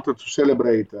we wanted to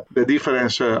celebrate the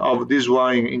difference of this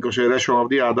wine in consideration of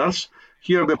the others.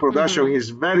 Here, the production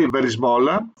is very, very small.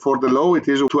 For the law, it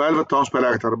is 12 tons per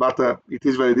hectare, but it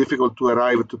is very difficult to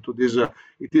arrive to this.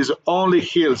 It is only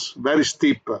hills, very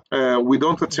steep. We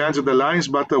don't change the lines,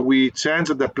 but we change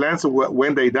the plants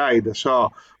when they died.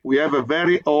 So we have a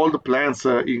very old plants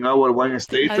in our wine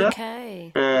estate.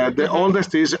 Okay. The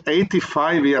oldest is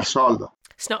 85 years old.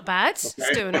 It's not bad. Okay.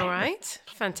 It's doing all right.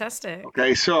 Fantastic.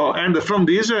 Okay, so, and from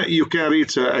this, you can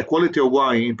reach a quality of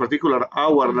wine, in particular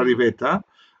our La Rivetta,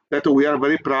 that we are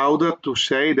very proud to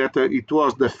say that it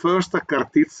was the first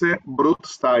Cartizze Brut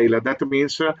style. That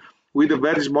means with a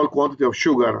very small quantity of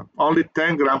sugar, only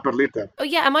 10 grams per liter. Oh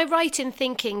yeah, am I right in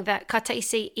thinking that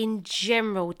Cartesi in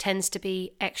general tends to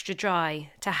be extra dry,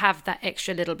 to have that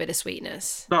extra little bit of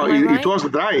sweetness? No, it was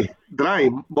dry,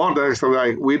 more than extra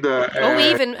dry. With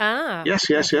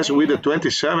Yes, with the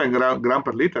 27 gram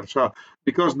per liter. So,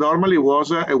 because normally it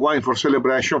was a wine for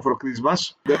celebration for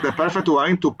Christmas, the perfect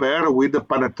wine to pair with the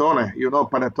panettone. You know,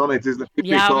 panettone, it is the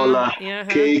typical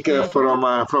cake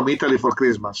from Italy for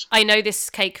Christmas. I know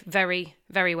this cake very,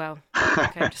 very well.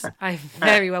 Okay,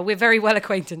 we're very well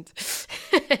acquainted.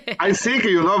 I think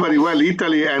you know very well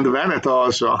Italy and Veneto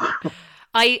also.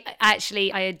 I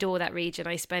adore that region.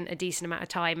 I spent a decent amount of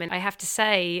time, and I have to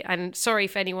say, and sorry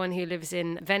for anyone who lives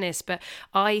in Venice, but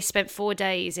I spent 4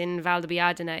 days in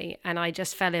Valdobbiadene and I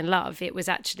just fell in love. It was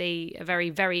actually a very,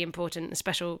 very important and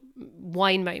special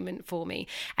wine moment for me.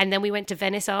 And then we went to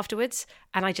Venice afterwards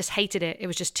and I just hated it. It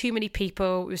was just too many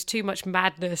people. It was too much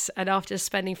madness. And after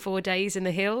spending 4 days in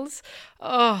the hills,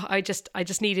 I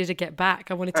just needed to get back.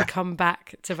 I wanted to come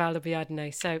back to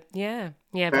Valdobbiadene. So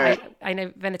but I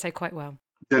know Veneto quite well.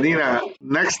 Janina,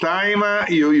 next time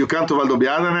you come to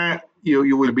Valdobbiadene,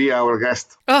 you will be our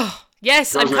guest. Oh,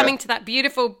 yes, I'm coming to that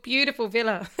beautiful, beautiful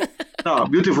villa. No,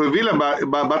 beautiful villa,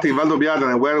 but in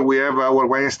Valdobbiadene, where we have our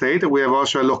wine estate, we have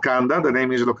also a locanda. The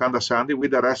name is Locanda Sandy,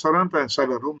 with a restaurant and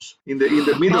 7 rooms in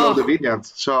the middle of the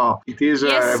vineyards. So it is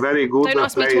a very good place. Don't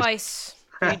ask me twice.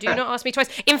 You do not ask me twice.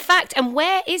 In fact, and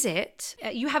where is it?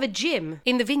 You have a gym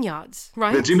in the vineyards,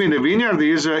 right? The gym in the vineyard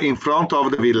is in front of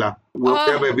the villa. We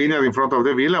have a vineyard in front of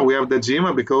the villa. We have the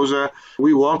gym because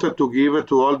we wanted to give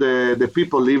to all the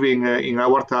people living in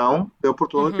our town the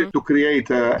opportunity to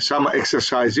create some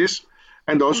exercises.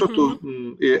 And also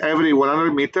to every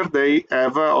 100 meters, they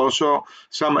have also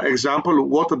some example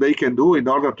what they can do in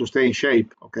order to stay in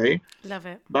shape. Okay. Love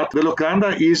it. But the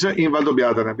locanda is in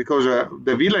Valdobbiadene because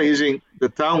the villa the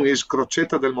town is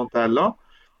Crocetta del Montello,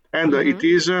 and it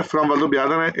is from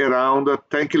Valdobbiadene around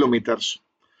 10 kilometers.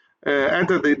 At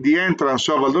the entrance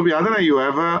of Valdobbiadene, you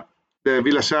have the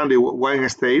Villa Sandy wine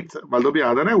estate,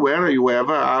 Valdobbiadene,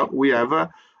 where we have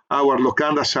our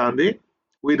Locanda Sandy,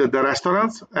 with the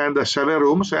restaurants and the 7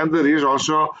 rooms, and there is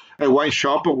also a wine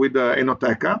shop with the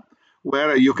enoteca,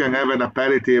 where you can have an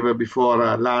aperitif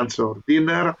before lunch or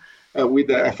dinner,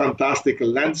 with a fantastic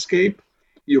landscape.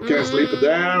 You can sleep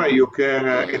there, you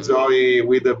can enjoy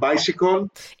with a bicycle.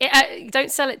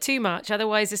 Don't sell it too much,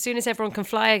 otherwise as soon as everyone can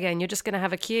fly again, you're just going to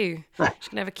have a queue. You're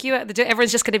going to have a queue at the door.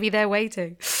 Everyone's just going to be there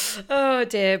waiting. Oh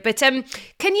dear. But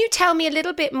can you tell me a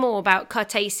little bit more about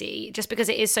Cartesi, just because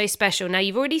it is so special? Now,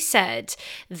 you've already said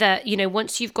that,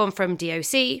 once you've gone from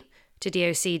DOC to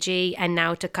DOCG and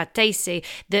now to Cartesi,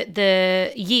 that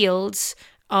the yields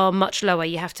are much lower.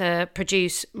 You have to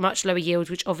produce much lower yields,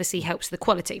 which obviously helps the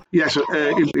quality. Yes,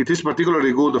 it is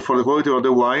particularly good for the quality of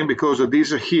the wine because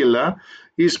this hill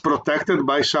is protected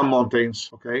by some mountains.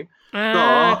 Okay.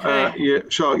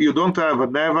 So you don't have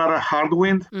never hard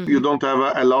wind. You don't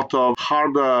have a lot of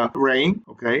hard rain.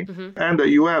 Okay. And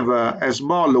you have a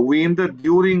small wind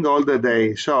during all the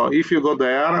day. So if you go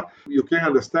there, you can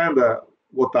understand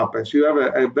what happens. You have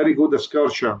a very good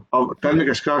excursion, thermic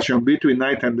excursion between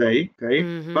night and day, okay,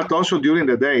 but also during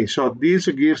the day. So this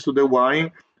gives to the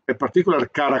wine a particular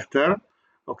character,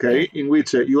 okay, in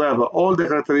which you have all the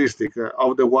characteristics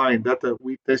of the wine that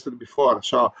we tasted before.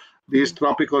 So this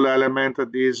tropical element,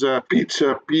 this peach,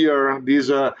 pear, this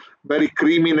very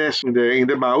creaminess in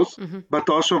the mouth, but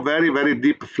also very, very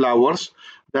deep flowers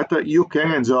that you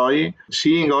can enjoy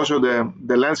seeing also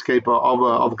the landscape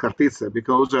of Cartizze,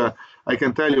 because I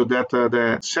can tell you that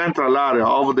the central area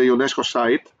of the UNESCO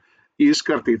site is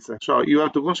Cartizze. So you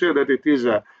have to consider that it is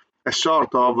a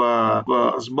sort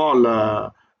of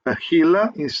small hill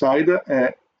inside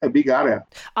a big area.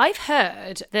 I've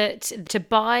heard that to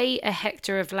buy a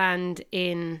hectare of land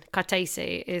in Cartese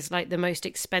is like the most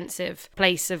expensive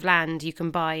place of land you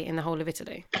can buy in the whole of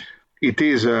Italy. It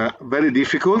is very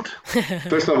difficult,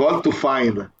 first of all, to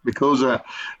find, because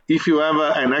if you have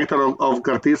an hectare of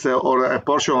Cartizze or a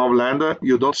portion of land,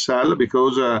 you don't sell,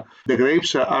 because the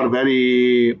grapes are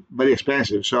very, very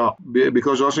expensive. So,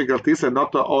 because also in Cartizze,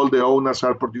 not all the owners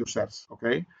are producers,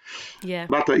 okay? Yeah.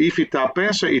 But if it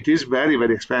happens, it is very,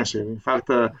 very expensive. In fact,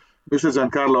 Mr.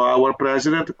 Giancarlo, our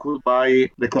president, could buy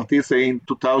the Cartizze in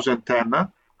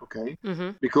 2010. Okay,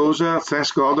 because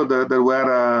thanks God there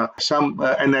were some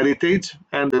an heritage,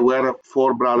 and there were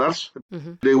 4 brothers.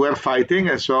 They were fighting,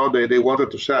 and so they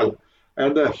wanted to sell.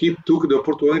 And he took the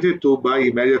opportunity to buy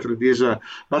immediately this.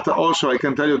 But also, I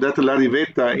can tell you that La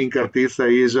Rivetta in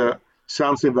Cartizze is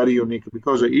something very unique,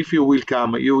 because if you will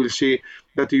come, you will see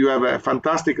that you have a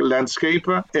fantastic landscape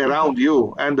around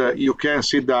you, and you can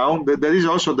sit down. There is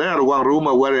also there one room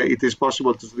where it is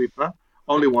possible to sleep.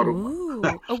 Only one room.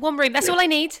 Ooh, one room. That's all I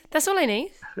need. That's all I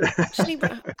need.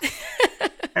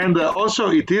 And also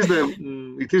it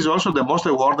is also the most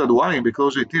awarded wine,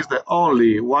 because it is the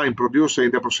only wine producer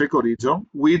in the Prosecco region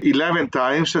with 11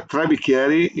 times Tre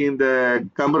Bicchieri in the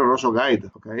Gambero Rosso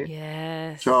Guide. Okay.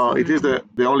 Yes. So it is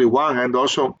the only one, and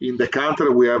also in the country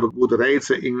we have good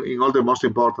rates in all the most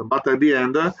important. But at the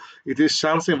end, it is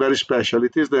something very special.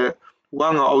 It is the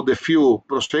one of the few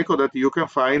Prosecco that you can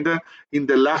find in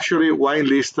the luxury wine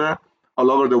list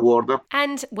all over the world.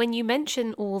 And when you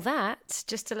mention all that,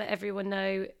 just to let everyone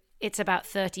know, it's about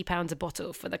 £30 a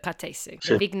bottle for the Cartese,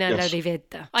 the Vigna La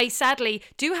Rivetta. I sadly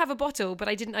do have a bottle, but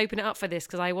I didn't open it up for this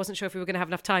because I wasn't sure if we were going to have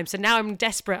enough time. So now I'm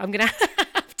desperate. I'm going to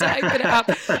have to open it up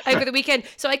over the weekend.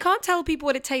 So I can't tell people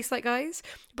what it tastes like, guys,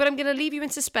 but I'm going to leave you in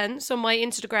suspense on my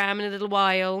Instagram in a little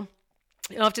while.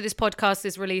 After this podcast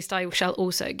is released, I shall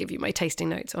also give you my tasting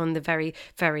notes on the very,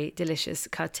 very delicious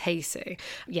Cartese.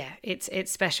 Yeah, it's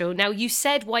special. Now, you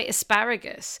said white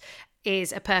asparagus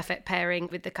is a perfect pairing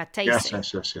with the Cartese.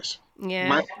 Yes.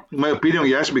 Yeah. My opinion,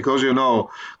 yes, because,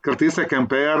 Cartese can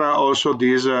pair also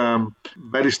these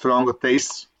very strong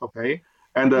tastes, okay?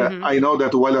 And I know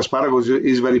that wild asparagus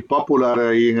is very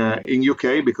popular in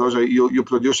UK, because you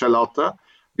produce a lot.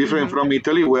 Different from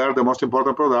Italy, where the most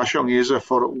important production is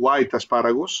for white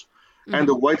asparagus. And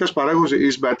the white asparagus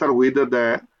is better with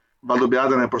the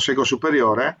Valdobbiadene Prosecco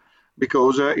Superiore,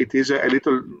 because it is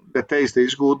the taste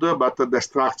is good, but the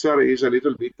structure is a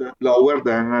little bit lower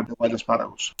than the white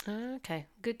asparagus. Okay,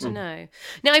 good to know.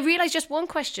 Now, I realised just one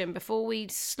question before we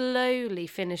slowly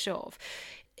finish off.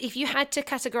 If you had to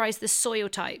categorise the soil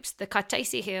types, the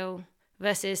Cartese Hill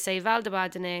versus, say,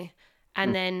 Valdobbiadene,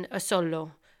 and then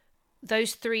Assollo,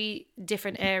 those 3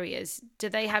 different areas, do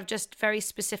they have just very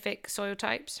specific soil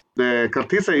types? The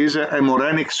Cartizze is a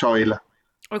morenic soil.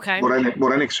 Okay.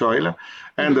 Morenic soil.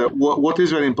 And what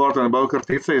is very important about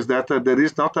Cartizze is that there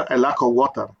is not a lack of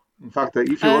water. In fact, if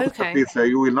you go to Cartizze,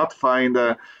 you will not find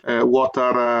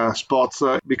water spots,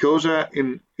 because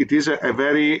it is a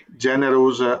very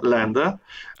generous land.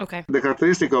 Okay. The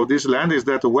characteristic of this land is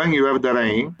that when you have the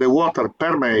rain, the water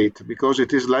permeates, because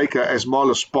it is like a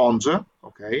small sponge,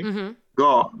 okay?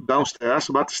 Go downstairs,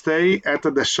 but stay at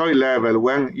the soil level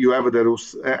when you have the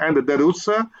roots. And the roots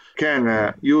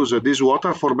can use this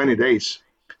water for many days.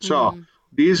 So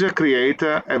these create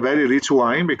a very rich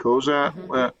wine, because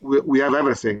we have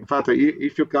everything. In fact,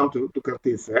 if you come to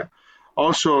Cartizze,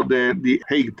 also the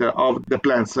height of the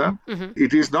plants,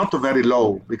 it is not very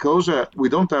low, because we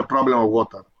don't have problem of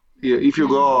water. If you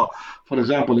go, for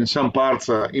example, in some parts,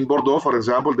 in Bordeaux, for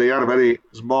example, they are very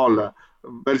small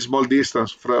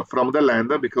distance from the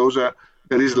land, because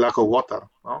there is lack of water.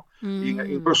 No?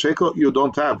 In Prosecco, you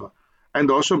don't have. And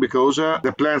also because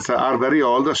the plants are very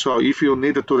old, so if you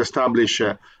need to establish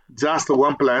just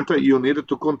one plant, you need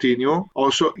to continue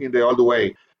also in the old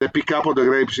way. The pickup of the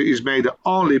grapes is made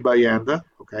only by hand,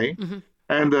 okay?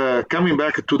 And coming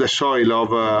back to the soil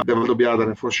of the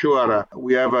Valdobbiadene, for sure,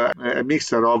 we have a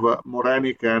mixture of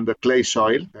morenic and clay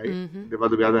soil, okay? The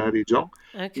Valdobbiadene region.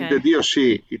 Okay. In the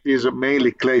DOC, it is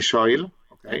mainly clay soil.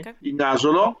 Okay. In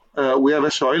Asolo, we have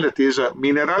a soil that is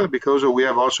mineral, because we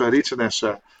have also a richness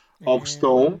of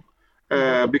stone,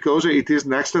 because it is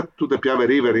next to the Piave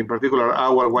River, in particular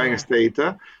our wine estate.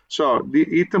 So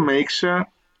it makes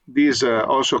these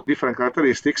also different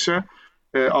characteristics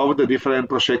of the different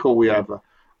Prosecco we have.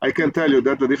 I can tell you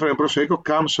that the different Prosecco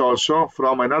comes also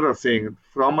from another thing,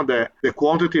 from the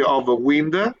quantity of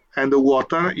wind and the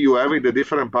water you have in the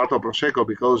different part of Prosecco,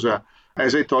 because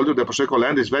as I told you, the Prosecco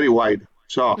land is very wide.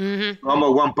 So from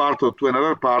one part to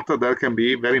another part, there can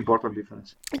be very important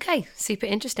difference. Okay, super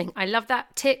interesting. I love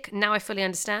that tick. Now I fully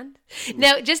understand.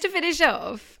 Now, just to finish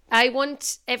off, I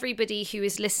want everybody who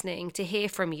is listening to hear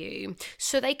from you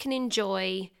so they can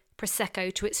enjoy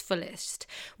Prosecco to its fullest.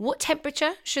 What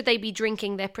temperature should they be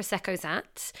drinking their Proseccos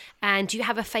at? And do you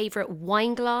have a favourite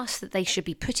wine glass that they should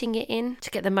be putting it in to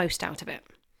get the most out of it?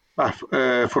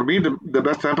 For me, the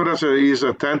best temperature is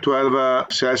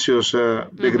 10-12 Celsius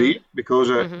degree,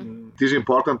 because it is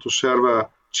important to serve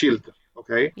chilled.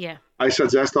 Okay. Yeah. I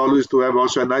suggest always to have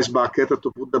also a nice bucket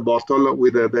to put the bottle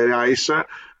with the ice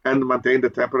and maintain the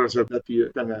temperature that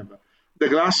you can have. The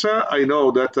glass, I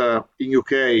know that in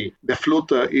UK the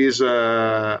flute is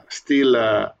still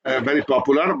very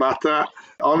popular, but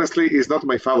honestly, it's not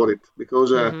my favorite,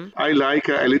 because I like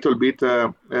a little bit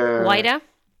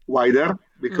wider,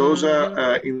 because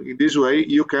in this way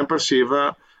you can perceive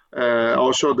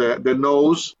also the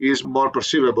nose is more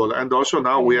perceivable, and also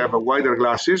now we have wider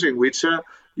glasses in which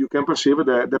you can perceive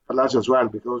the perlage as well,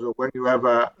 because when you have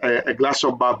a glass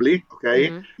of bubbly,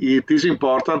 it is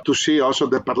important to see also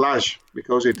the perlage,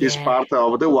 because it is part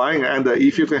of the wine, and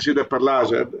if you can see the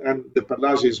perlage and the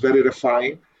perlage is very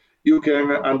refined, you can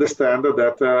understand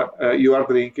that you are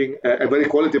drinking a very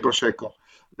quality Prosecco.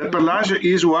 The perlage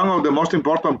is one of the most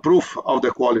important proof of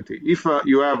the quality. If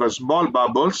you have small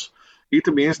bubbles, it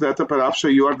means that perhaps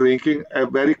you are drinking a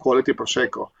very quality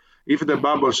Prosecco. If the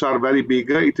bubbles are very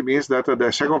big, it means that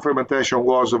the second fermentation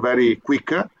was very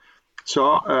quick.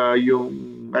 So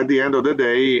you, at the end of the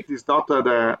day, it is not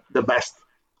the best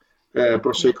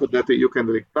Prosecco that you can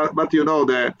drink. But you know,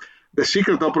 the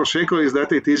secret of Prosecco is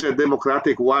that it is a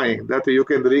democratic wine that you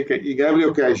can drink in every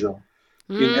occasion.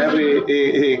 In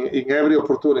every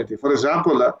opportunity. For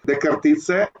example, the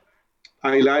Cartizze,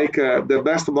 I like the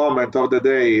best moment of the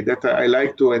day that I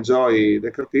like to enjoy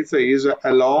the Cartizze is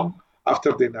alone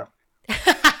after dinner.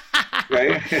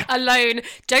 Alone.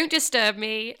 Don't disturb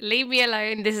me. Leave me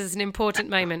alone. This is an important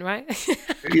moment, right?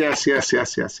 Yes.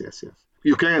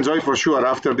 You can enjoy for sure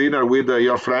after dinner with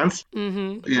your friends,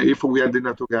 if we have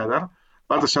dinner together.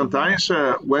 But sometimes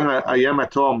when I am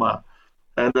at home,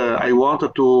 and I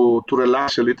want to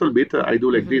relax a little bit, I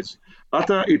do like this. But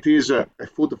it is a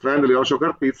food-friendly also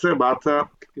Cartizze, but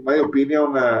in my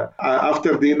opinion,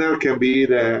 after dinner can be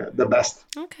the best.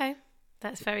 Okay,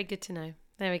 that's very good to know.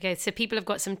 There we go. So people have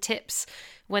got some tips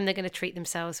when they're going to treat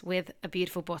themselves with a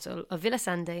beautiful bottle of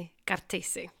Villasande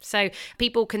Cartizze. So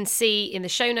people can see in the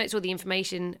show notes all the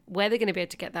information where they're going to be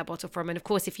able to get that bottle from. And of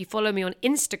course, if you follow me on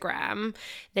Instagram,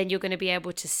 then you're going to be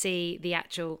able to see the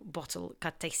actual bottle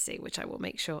Cartizze, which I will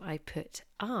make sure I put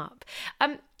up.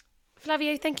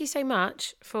 Flavio, thank you so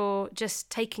much for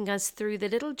just taking us through the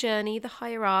little journey, the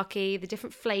hierarchy, the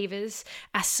different flavours,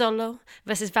 Asolo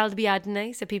versus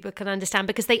Valdiviadne, so people can understand,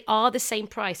 because they are the same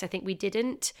price. I think we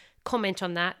didn't comment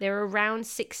on that. They're around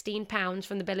 £16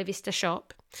 from the Bella Vista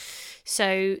shop.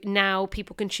 So now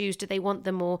people can choose, do they want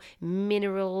the more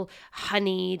mineral,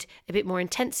 honeyed, a bit more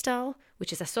intense style,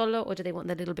 which is Asolo, or do they want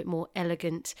the little bit more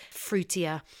elegant,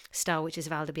 fruitier style, which is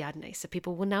Valdiviadne? So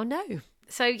people will now know.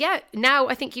 So yeah, now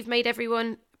I think you've made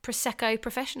everyone Prosecco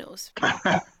professionals.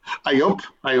 I hope.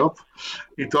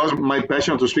 It was my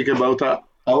passion to speak about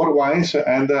our wines,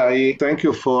 and I thank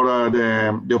you for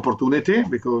the opportunity,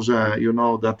 because you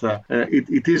know that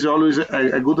it is always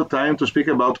a good time to speak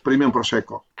about premium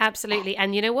Prosecco. Absolutely.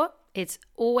 And you know what? It's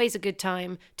always a good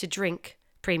time to drink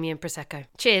premium Prosecco.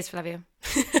 Cheers, Flavio.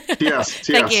 Cheers.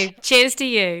 Thank you. Cheers to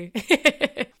you.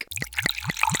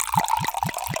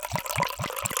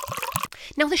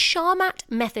 Now, the Charmat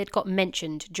method got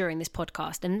mentioned during this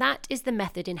podcast, and that is the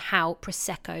method in how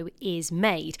Prosecco is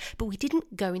made, but we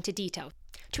didn't go into detail.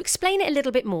 To explain it a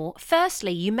little bit more,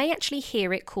 firstly, you may actually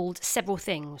hear it called several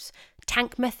things.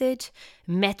 Tank method,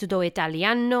 metodo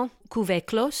italiano, cuvée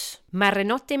clos,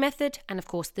 Marinotti method, and of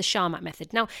course the Charmat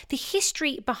method. Now, the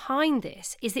history behind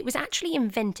this is it was actually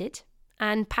invented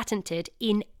and patented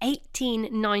in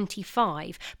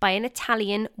 1895 by an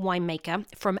Italian winemaker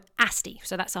from Asti,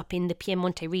 so that's up in the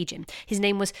Piemonte region. His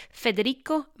name was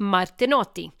Federico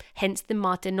Martinotti, hence the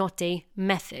Martinotti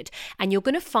method. And you're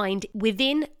going to find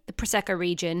within the Prosecco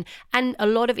region and a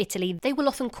lot of Italy, they will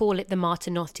often call it the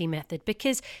Martinotti method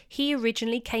because he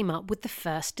originally came up with the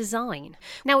first design.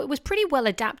 Now, it was pretty well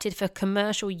adapted for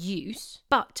commercial use,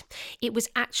 but it was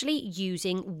actually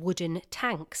using wooden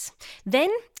tanks.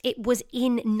 Then it was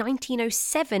in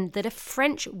 1907 that a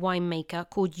French winemaker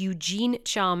called Eugene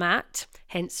Charmat,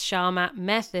 hence Charmat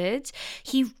method,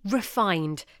 he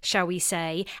refined, shall we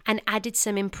say, and added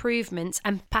some improvements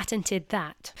and patented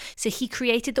that. So he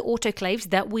created the autoclaves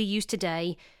that we use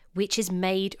today, which is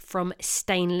made from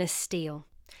stainless steel.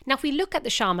 Now, if we look at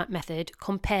the Charmat method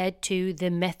compared to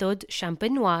the méthode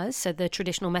champenoise, so the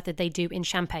traditional method they do in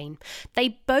Champagne,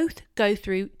 they both go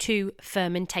through 2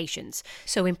 fermentations.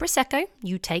 So in Prosecco,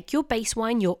 you take your base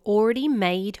wine, your already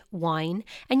made wine,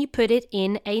 and you put it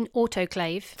in an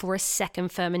autoclave for a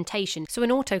second fermentation. So an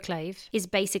autoclave is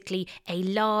basically a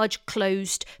large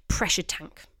closed pressure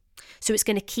tank. So it's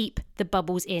going to keep the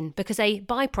bubbles in, because a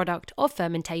byproduct of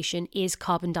fermentation is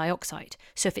carbon dioxide.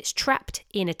 So if it's trapped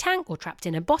in a tank or trapped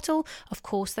in a bottle, of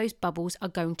course, those bubbles are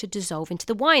going to dissolve into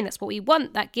the wine. That's what we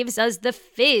want. That gives us the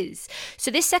fizz. So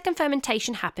this second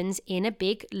fermentation happens in a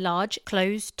big, large,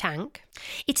 closed tank.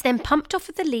 It's then pumped off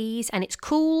of the lees and it's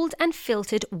cooled and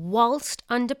filtered whilst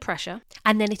under pressure.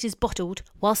 And then it is bottled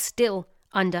while still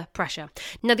under pressure.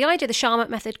 Now, the idea of the Charmat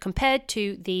method compared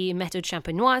to the méthode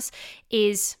champenoise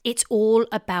is it's all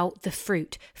about the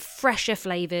fruit, fresher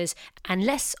flavours, and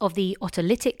less of the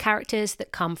autolytic characters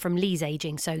that come from lees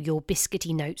aging, so your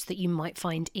biscuity notes that you might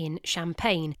find in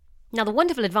champagne. Now, the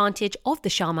wonderful advantage of the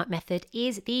Charmat method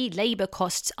is the labour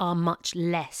costs are much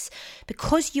less.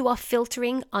 Because you are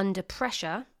filtering under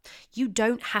pressure, you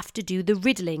don't have to do the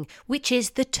riddling, which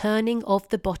is the turning of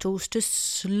the bottles to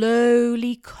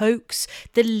slowly coax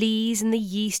the lees and the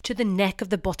yeast to the neck of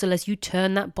the bottle as you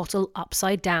turn that bottle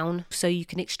upside down so you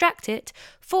can extract it,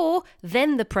 for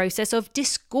then the process of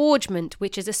disgorgement,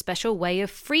 which is a special way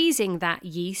of freezing that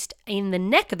yeast in the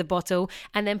neck of the bottle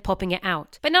and then popping it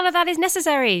out. But none of that is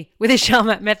necessary with the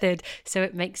Charmat method, so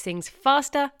it makes things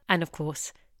faster and, of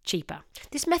course, cheaper.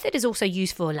 This method is also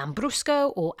used for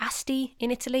Lambrusco or Asti in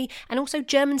Italy, and also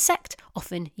German Sekt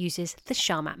often uses the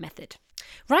Charmat method.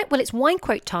 Right, well, it's wine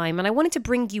quote time, and I wanted to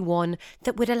bring you one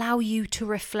that would allow you to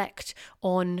reflect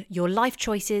on your life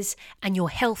choices and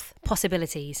your health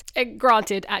possibilities.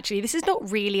 Granted, actually, this is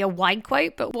not really a wine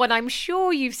quote, but one I'm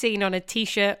sure you've seen on a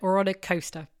t-shirt or on a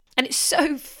coaster. And it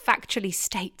so factually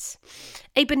states,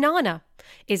 a banana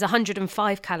is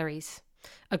 105 calories.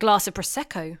 A glass of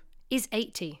Prosecco is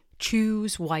 80.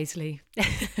 Choose wisely.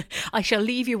 I shall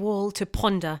leave you all to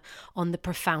ponder on the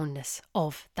profoundness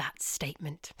of that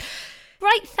statement.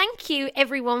 Right, thank you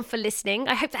everyone for listening.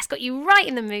 I hope that's got you right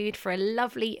in the mood for a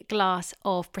lovely glass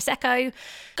of Prosecco.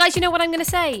 Guys, you know what I'm going to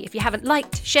say. If you haven't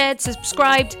liked, shared,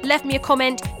 subscribed, left me a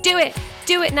comment, do it.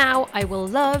 Do it now. I will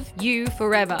love you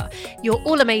forever. You're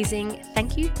all amazing.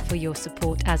 Thank you for your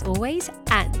support as always.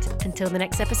 And until the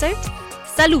next episode,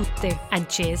 salute and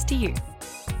cheers to you.